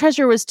National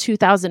Treasure was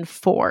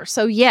 2004.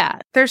 So yeah.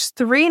 There's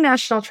 3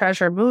 National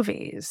Treasure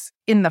movies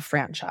in the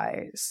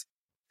franchise.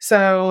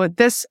 So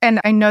this,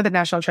 and I know that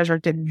National Treasure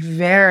did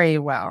very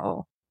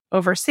well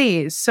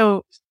overseas.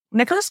 So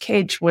Nicolas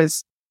Cage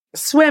was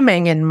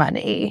swimming in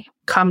money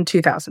come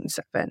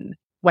 2007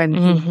 when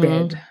he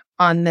bid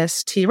on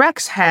this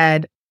T-Rex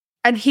head.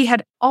 And he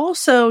had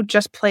also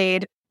just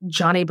played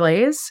Johnny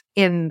Blaze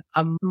in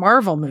a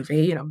Marvel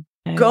movie,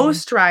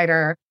 Ghost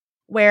Rider,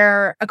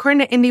 where according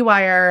to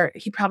IndieWire,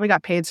 he probably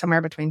got paid somewhere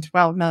between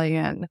 $12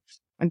 million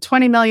and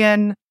 $20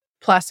 million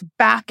plus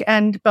back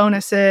end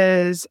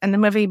bonuses. And the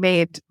movie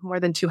made more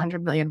than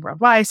 $200 million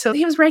worldwide. So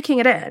he was raking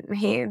it in.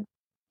 He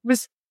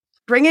was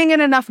bringing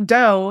in enough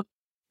dough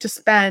to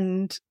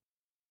spend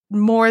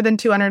more than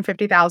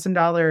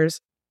 $250,000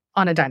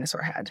 on a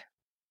dinosaur head.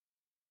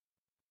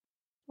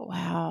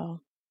 Wow.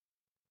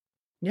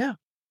 Yeah.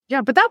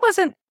 Yeah. But that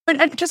wasn't,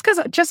 just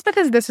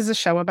because this is a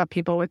show about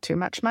people with too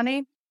much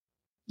money.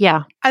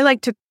 Yeah. I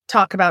like to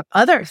talk about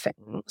other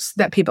things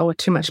that people with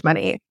too much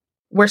money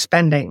were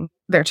spending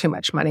their too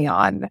much money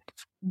on.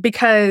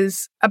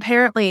 Because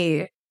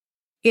apparently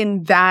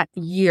in that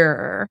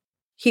year,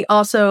 he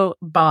also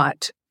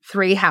bought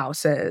 3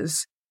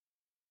 houses,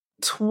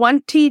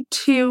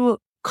 22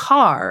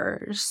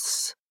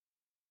 cars.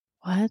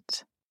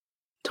 What?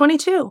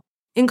 22,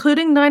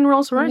 including 9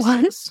 Rolls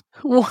Royces.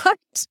 What?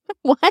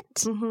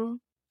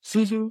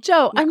 Mm-hmm.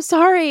 Joe, I'm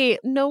sorry.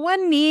 No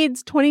one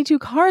needs 22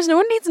 cars. No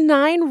one needs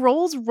 9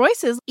 Rolls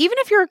Royces. Even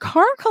if you're a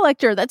car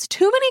collector, that's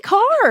too many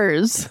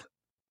cars.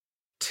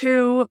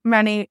 Too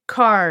many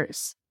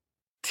cars.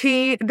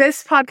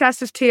 This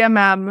podcast is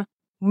TMM.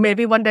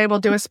 Maybe one day we'll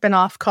do a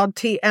spinoff called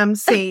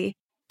TMC.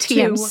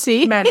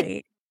 TMC? Too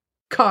many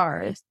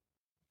cars.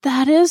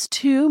 That is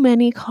too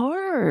many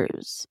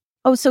cars.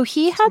 Oh, so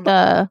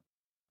I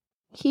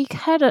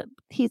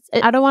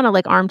don't want to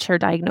like armchair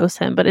diagnose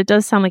him, but it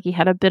does sound like he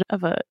had a bit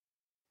of a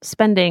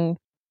spending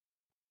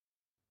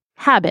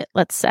habit,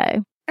 let's say.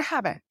 A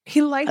habit.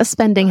 He liked a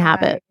spending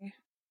habit.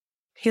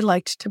 He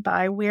liked to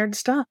buy weird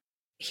stuff.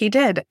 He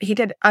did.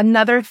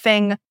 Another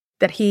thing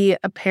that he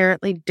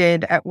apparently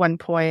did at one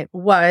point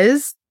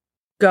was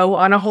go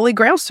on a Holy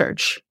Grail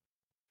search,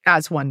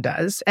 as one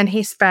does. And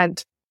he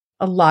spent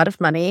a lot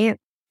of money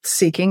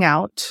seeking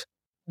out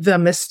the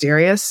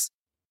mysterious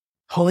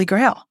Holy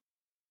Grail.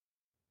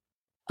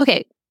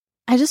 Okay.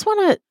 I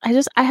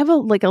have a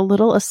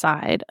little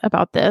aside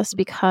about this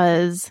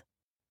because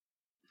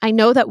I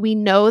know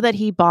that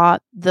he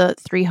bought the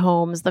 3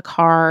 homes, the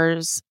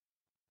cars,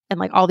 and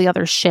like all the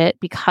other shit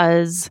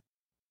because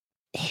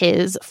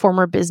his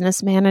former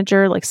business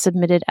manager like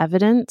submitted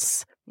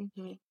evidence.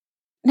 Mm-hmm.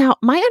 Now,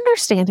 my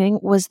understanding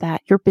was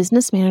that your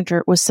business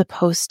manager was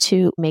supposed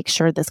to make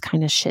sure this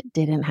kind of shit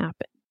didn't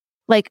happen.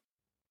 Like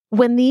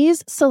when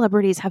these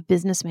celebrities have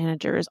business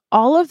managers,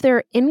 all of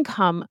their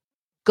income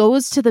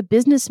goes to the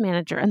business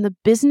manager and the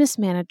business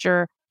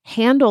manager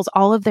handles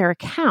all of their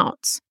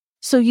accounts.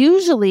 So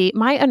usually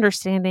my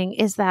understanding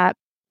is that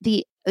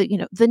the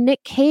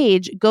Nick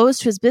Cage goes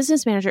to his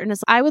business manager and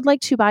is, I would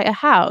like to buy a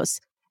house.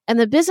 And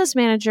the business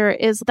manager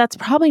is, that's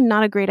probably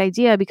not a great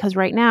idea because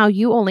right now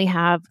you only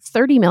have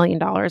 $30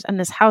 million and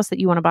this house that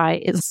you want to buy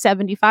is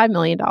 $75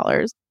 million.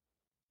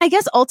 I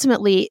guess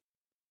ultimately,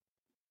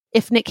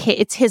 if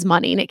it's his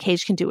money, Nick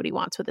Cage can do what he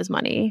wants with his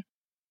money.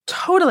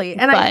 Totally.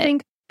 And I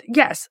think,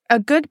 yes, a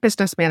good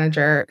business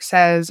manager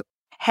says,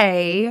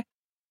 hey,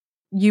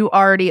 you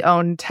already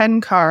own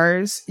 10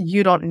 cars.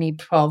 You don't need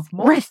 12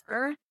 more.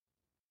 Right.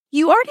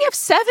 You already have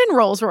 7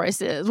 Rolls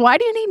Royces. Why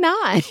do you need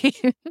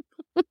 9?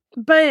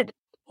 But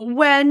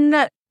when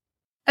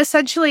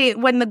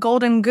the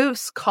golden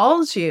goose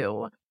calls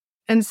you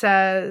and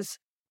says,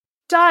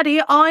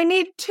 Daddy, I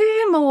need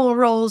 2 more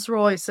Rolls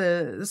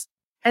Royces,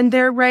 and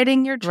they're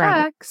writing your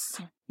checks,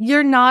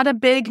 you're not a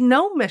big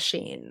no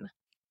machine.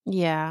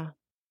 Yeah.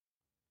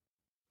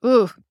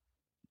 Ooh,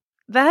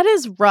 that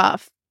is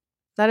rough.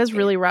 That is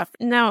really rough.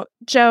 Now,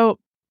 Joe,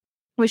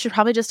 we should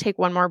probably just take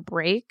one more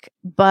break,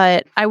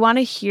 but I want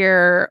to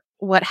hear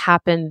what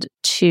happened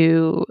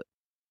to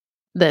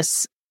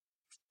this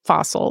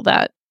fossil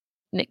that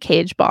Nick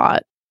Cage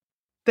bought.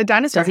 The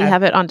dinosaur. Does he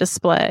have it on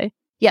display?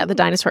 Yeah, the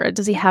dinosaur.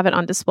 Does he have it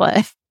on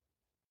display?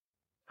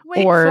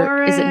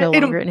 Or is it no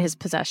longer in his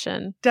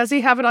possession? Does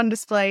he have it on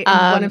display in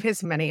one of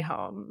his many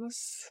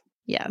homes?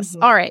 Yes.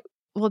 Mm-hmm. All right.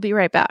 We'll be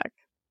right back.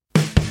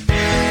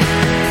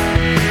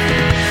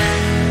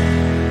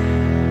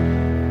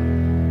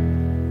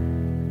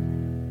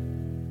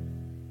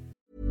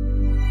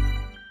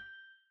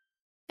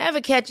 Ever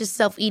catch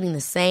yourself eating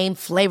the same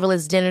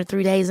flavorless dinner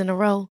 3 days in a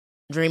row?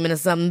 Dreaming of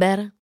something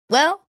better?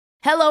 Well,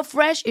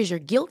 HelloFresh is your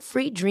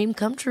guilt-free dream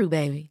come true,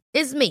 baby.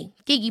 It's me,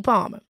 Keke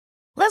Palmer.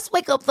 Let's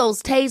wake up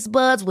those taste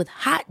buds with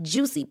hot,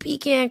 juicy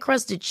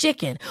pecan-crusted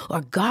chicken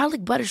or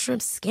garlic butter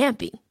shrimp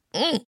scampi.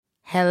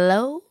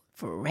 Hello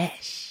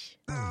Fresh.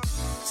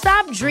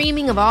 Stop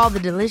dreaming of all the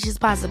delicious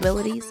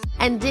possibilities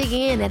and dig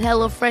in at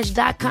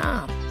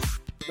HelloFresh.com.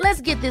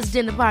 Let's get this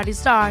dinner party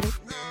started.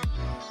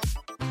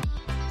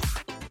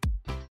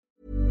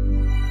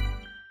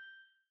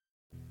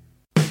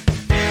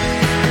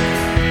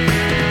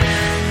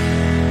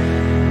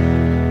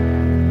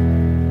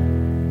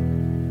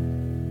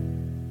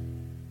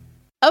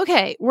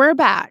 Okay, we're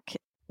back.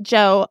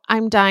 Joe,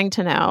 I'm dying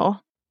to know,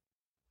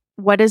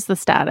 what is the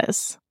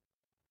status?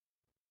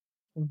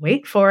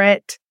 Wait for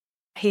it.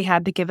 He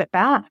had to give it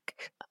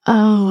back.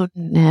 Oh,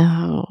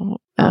 no.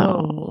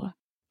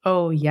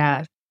 Oh,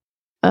 yes.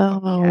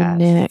 Oh, Yes.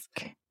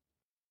 Nick.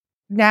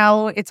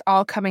 Now it's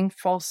all coming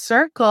full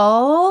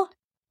circle.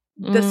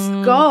 The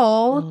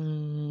skull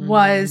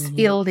was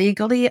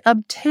illegally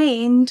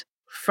obtained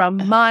from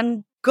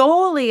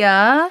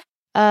Mongolia,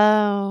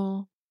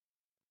 Oh.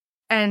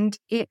 and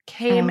it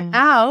came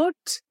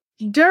out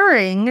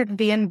during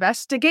the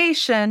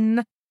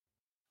investigation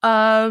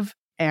of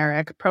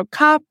Eric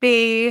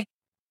Prokopi,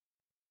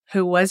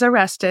 who was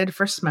arrested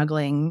for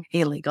smuggling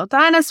illegal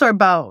dinosaur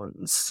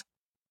bones.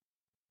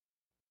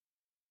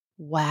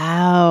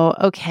 Wow.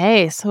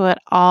 Okay, so it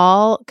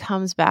all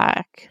comes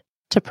back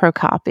to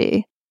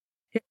Prokopi.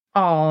 It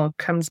all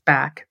comes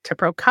back to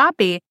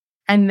Prokopi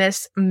and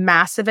this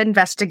massive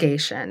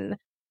investigation.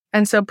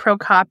 And so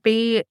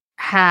Prokopi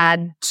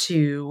had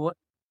to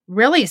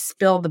really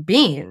spill the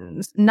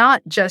beans,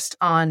 not just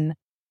on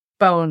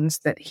bones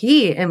that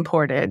he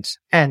imported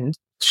and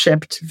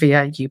shipped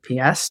via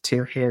UPS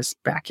to his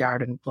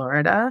backyard in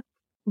Florida,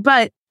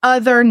 but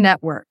other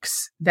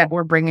networks that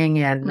were bringing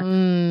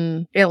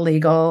in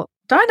illegal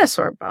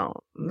dinosaur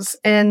bones.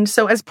 And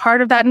so as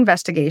part of that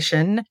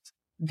investigation,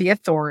 the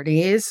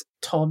authorities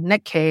told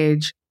Nick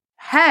Cage,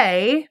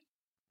 hey,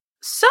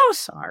 so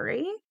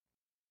sorry,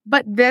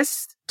 but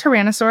this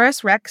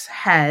Tyrannosaurus Rex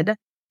head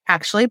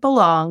actually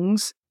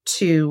belongs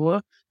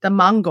to the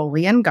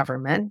Mongolian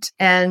government,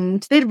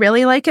 and they'd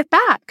really like it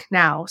back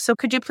now. So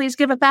could you please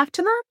give it back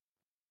to them?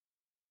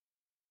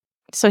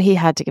 So he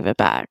had to give it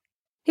back.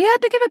 He had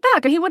to give it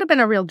back. And he would have been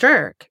a real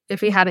jerk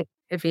if he hadn't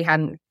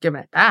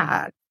given it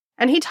back.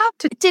 And he talked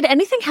to... Did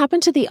anything happen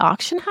to the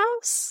auction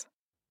house?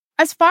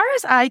 As far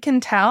as I can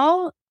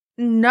tell,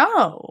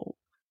 no.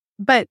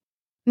 But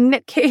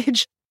Nick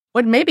Cage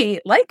would maybe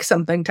like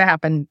something to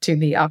happen to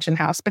the auction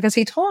house, because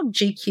he told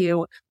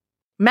GQ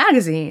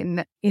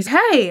magazine,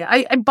 hey,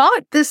 I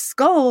bought this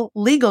skull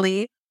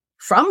legally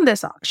from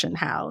this auction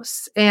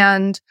house.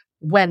 And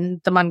when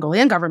the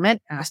Mongolian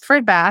government asked for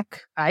it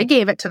back, I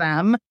gave it to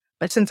them.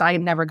 But since I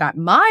never got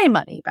my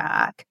money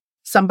back,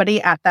 somebody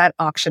at that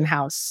auction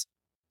house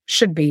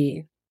should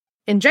be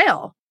in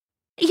jail.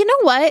 You know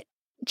what,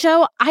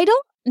 Joe? I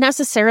don't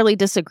necessarily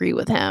disagree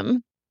with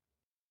him.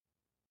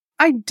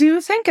 I do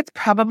think it's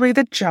probably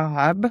the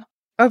job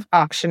of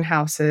auction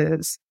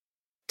houses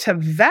to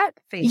vet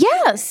things.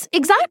 Yes,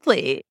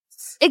 exactly.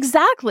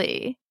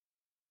 Exactly.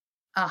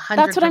 100%.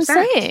 That's what I'm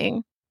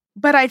saying.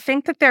 But I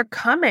think that they're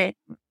coming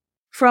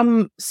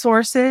from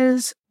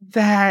sources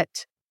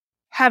that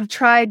have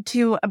tried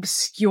to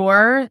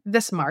obscure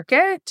this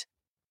market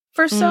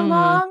for so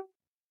long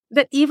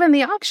that even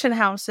the auction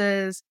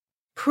houses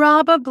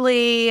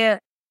probably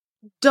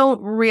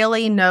don't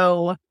really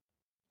know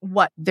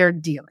what they're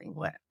dealing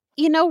with.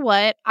 You know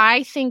what?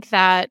 I think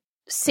that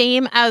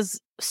same as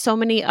so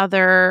many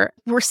other,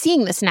 we're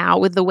seeing this now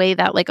with the way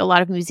that like a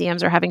lot of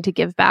museums are having to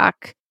give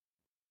back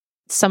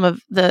some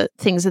of the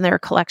things in their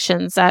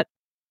collections that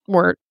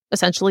were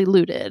essentially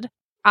looted.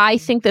 I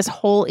think this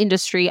whole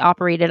industry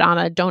operated on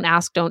a don't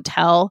ask, don't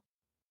tell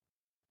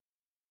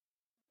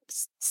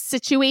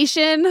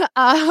situation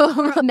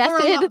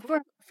method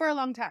for a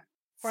long time.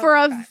 For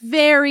a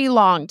very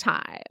long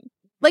time.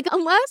 Like,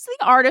 unless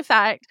the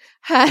artifact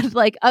had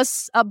like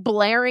a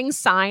blaring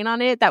sign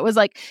on it that was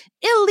like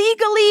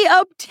illegally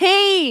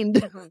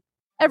obtained,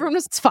 everyone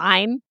was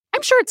fine.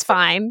 I'm sure it's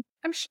fine.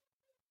 I'm sure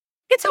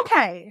it's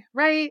okay,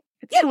 right?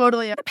 It's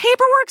totally. The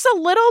paperwork's a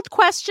little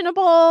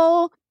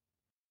questionable.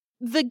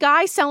 The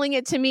guy selling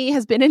it to me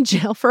has been in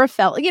jail for a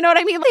felony. You know what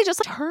I mean? They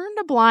just turned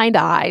a blind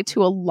eye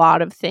to a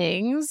lot of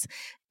things.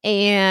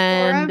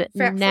 And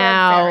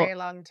now, for a very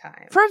long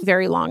time. For a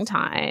very long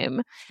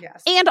time.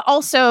 Yes. And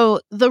also,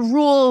 the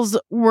rules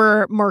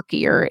were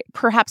murkier,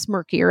 perhaps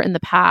murkier in the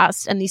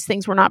past. And these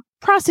things were not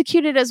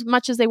prosecuted as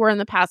much as they were in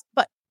the past.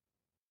 But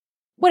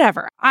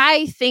whatever.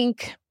 I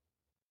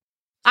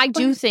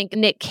do think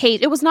Nick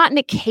Cage, it was not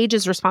Nick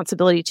Cage's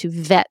responsibility to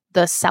vet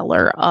the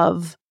seller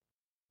of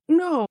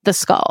the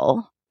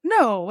skull.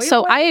 No.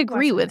 So I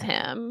agree with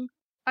him.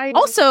 I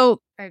agree with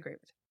him.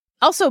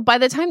 Also, by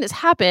the time this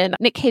happened,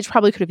 Nick Cage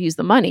probably could have used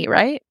the money,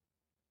 right?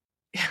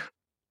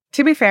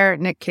 To be fair,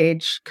 Nick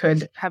Cage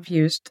could have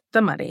used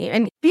the money.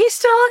 And he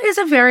still is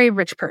a very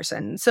rich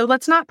person. So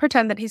let's not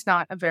pretend that he's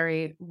not a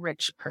very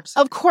rich person.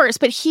 Of course,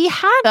 but he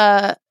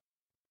had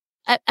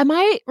am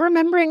I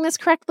remembering this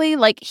correctly?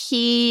 Like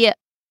he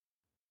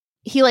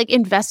like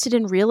invested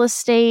in real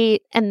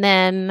estate and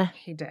then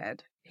He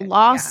did.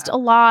 lost a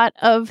lot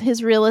of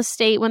his real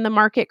estate when the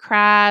market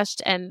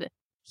crashed, and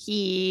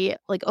he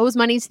like owes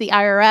money to the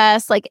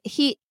IRS. Like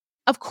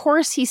of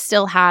course he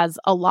still has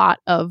a lot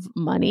of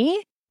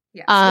money.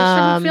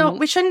 Yes,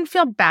 we shouldn't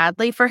feel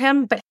badly for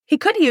him, but he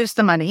could use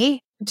the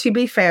money, to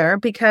be fair,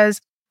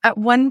 because at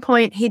one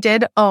point he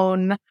did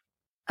own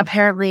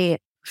apparently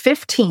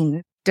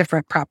 15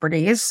 different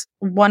properties,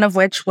 one of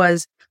which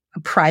was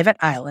a private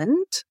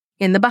island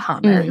in the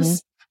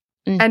Bahamas.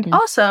 Mm-hmm. And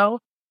also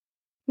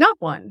not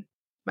one,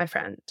 my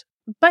friend,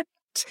 but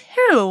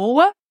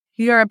 2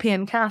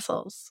 European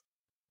castles.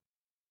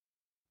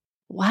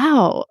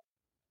 Wow.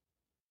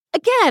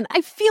 Again,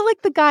 I feel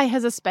like the guy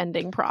has a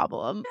spending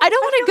problem. I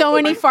don't want to go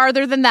any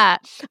farther than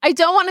that. I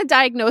don't want to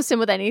diagnose him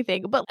with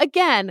anything. But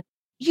again,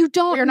 you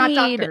don't We're need...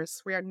 not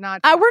doctors. We are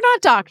not we're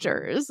not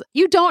doctors.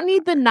 You don't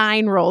need the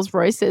 9 Rolls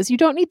Royces. You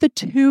don't need the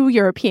 2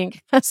 European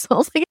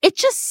castles. Like, it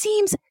just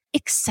seems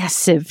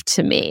excessive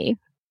to me.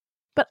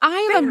 But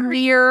I'm a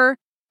mere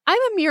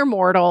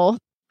mortal.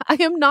 I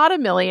am not a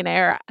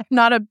millionaire. I'm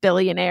not a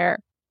billionaire.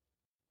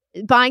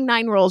 Buying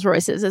 9 Rolls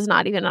Royces is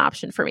not even an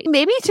option for me.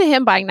 Maybe to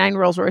him, buying 9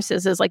 Rolls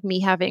Royces is like me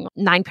having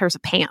 9 pairs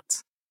of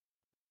pants.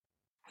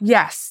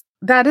 Yes,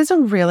 that is a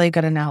really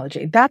good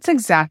analogy. That's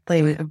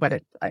exactly what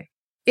it's like.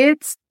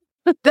 It's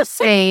the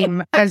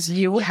same as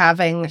you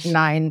having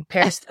 9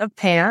 pairs of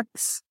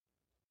pants,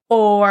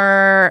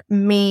 or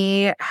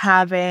me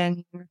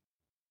having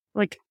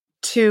like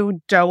 2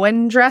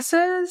 Doan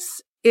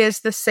dresses is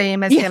the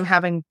same as him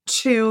having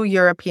 2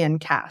 European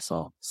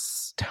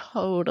castles.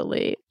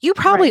 Totally. You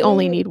probably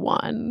only need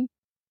 1.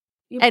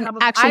 Do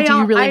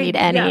you really need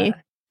any? Yeah.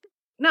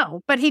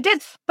 No, but he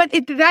did. But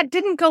that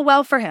didn't go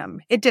well for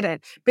him. It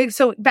didn't.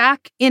 So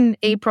back in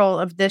April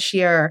of this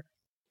year,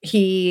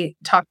 he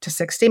talked to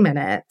 60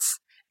 Minutes,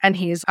 and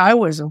I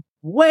was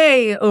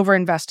way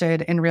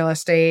overinvested in real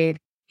estate.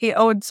 He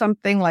owed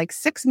something like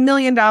 $6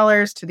 million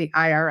to the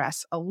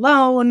IRS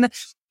alone.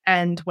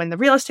 And when the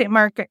real estate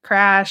market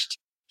crashed,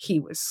 he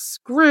was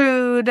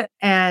screwed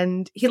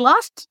and he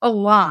lost a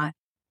lot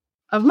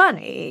of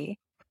money.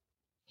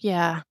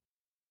 Yeah.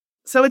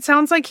 So it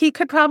sounds like he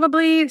could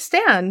probably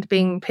stand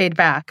being paid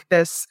back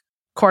this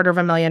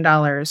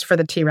 $250,000 for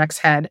the T-Rex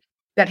head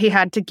that he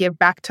had to give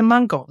back to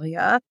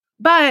Mongolia.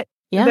 But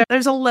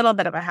there's a little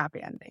bit of a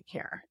happy ending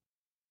here.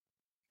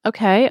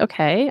 Okay.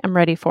 I'm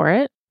ready for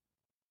it.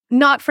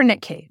 Not for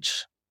Nick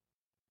Cage.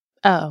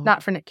 Oh.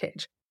 Not for Nick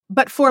Cage.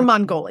 But for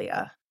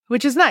Mongolia,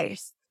 which is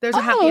nice. There's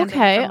a happy ending.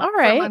 Okay. All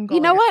right. You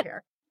know what?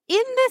 Here.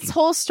 In this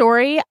whole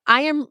story,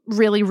 I am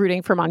really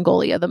rooting for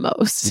Mongolia the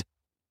most.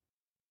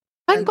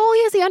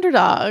 Mongolia is the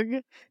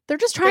underdog. They're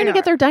just trying to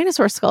get their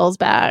dinosaur skulls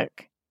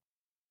back.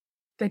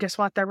 They just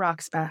want their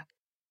rocks back.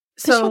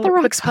 They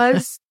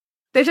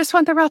just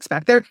want their rocks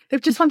back. They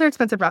just want their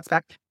expensive rocks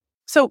back.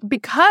 So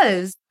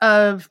because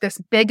of this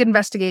big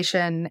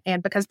investigation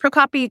and because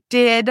Prokopi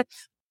did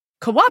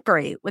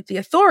cooperate with the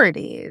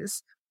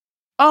authorities,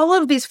 all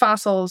of these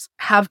fossils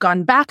have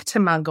gone back to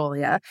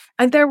Mongolia,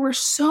 and there were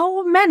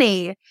so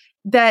many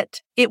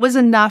that it was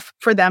enough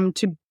for them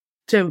to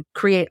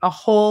create a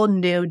whole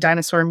new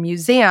dinosaur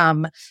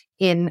museum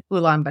in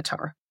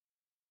Ulaanbaatar.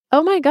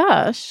 Oh my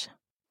gosh.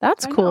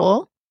 That's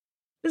cool.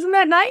 Isn't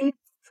that nice?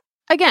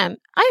 Again,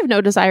 I have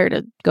no desire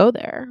to go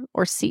there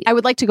or see. I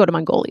would like to go to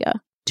Mongolia,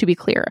 to be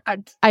clear.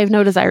 I have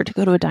no desire to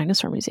go to a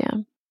dinosaur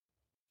museum.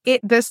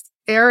 This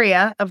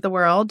area of the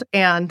world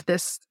and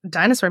this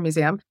dinosaur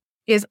museum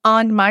is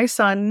on my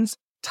son's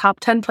top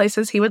 10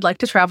 places he would like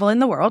to travel in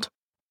the world,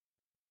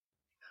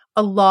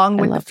 along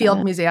with the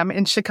Field Museum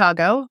in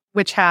Chicago,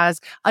 which has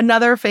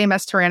another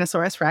famous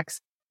Tyrannosaurus Rex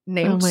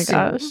named Sue.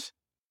 Gosh.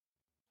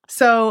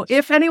 So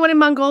if anyone in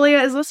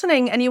Mongolia is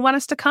listening and you want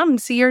us to come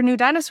see your new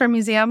dinosaur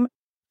museum,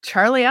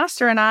 Charlie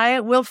Astor and I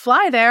will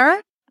fly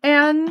there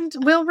and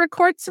we'll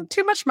record some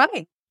Too Much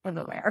Money in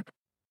the air.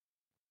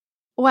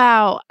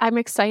 Wow. I'm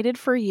excited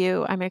for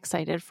you. I'm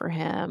excited for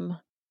him.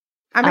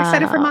 I'm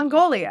excited for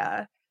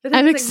Mongolia.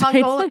 I'm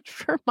excited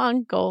for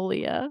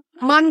Mongolia.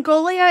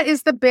 Mongolia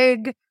is the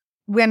big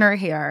winner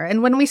here.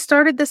 And when we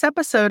started this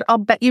episode, I'll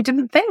bet you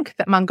didn't think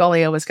that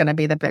Mongolia was going to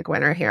be the big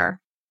winner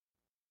here.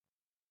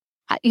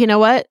 You know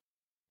what?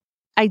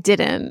 I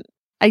didn't,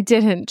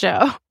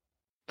 Joe.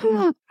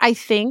 I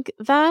think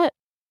that,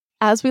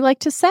 as we like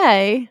to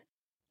say,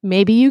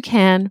 maybe you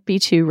can be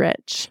too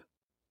rich.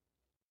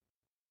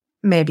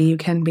 Maybe you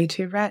can be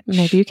too rich.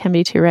 Maybe you can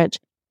be too rich.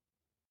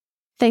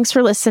 Thanks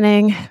for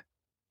listening.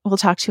 We'll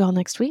talk to you all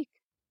next week.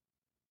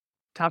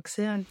 Talk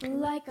soon.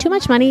 Too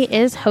Much Money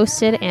is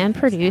hosted and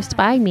produced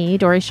by me,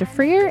 Dori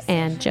Shafrir,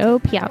 and Joe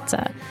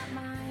Piazza.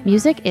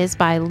 Music is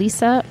by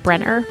Lisa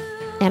Brenner,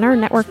 and our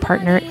network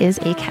partner is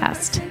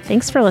Acast.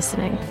 Thanks for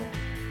listening.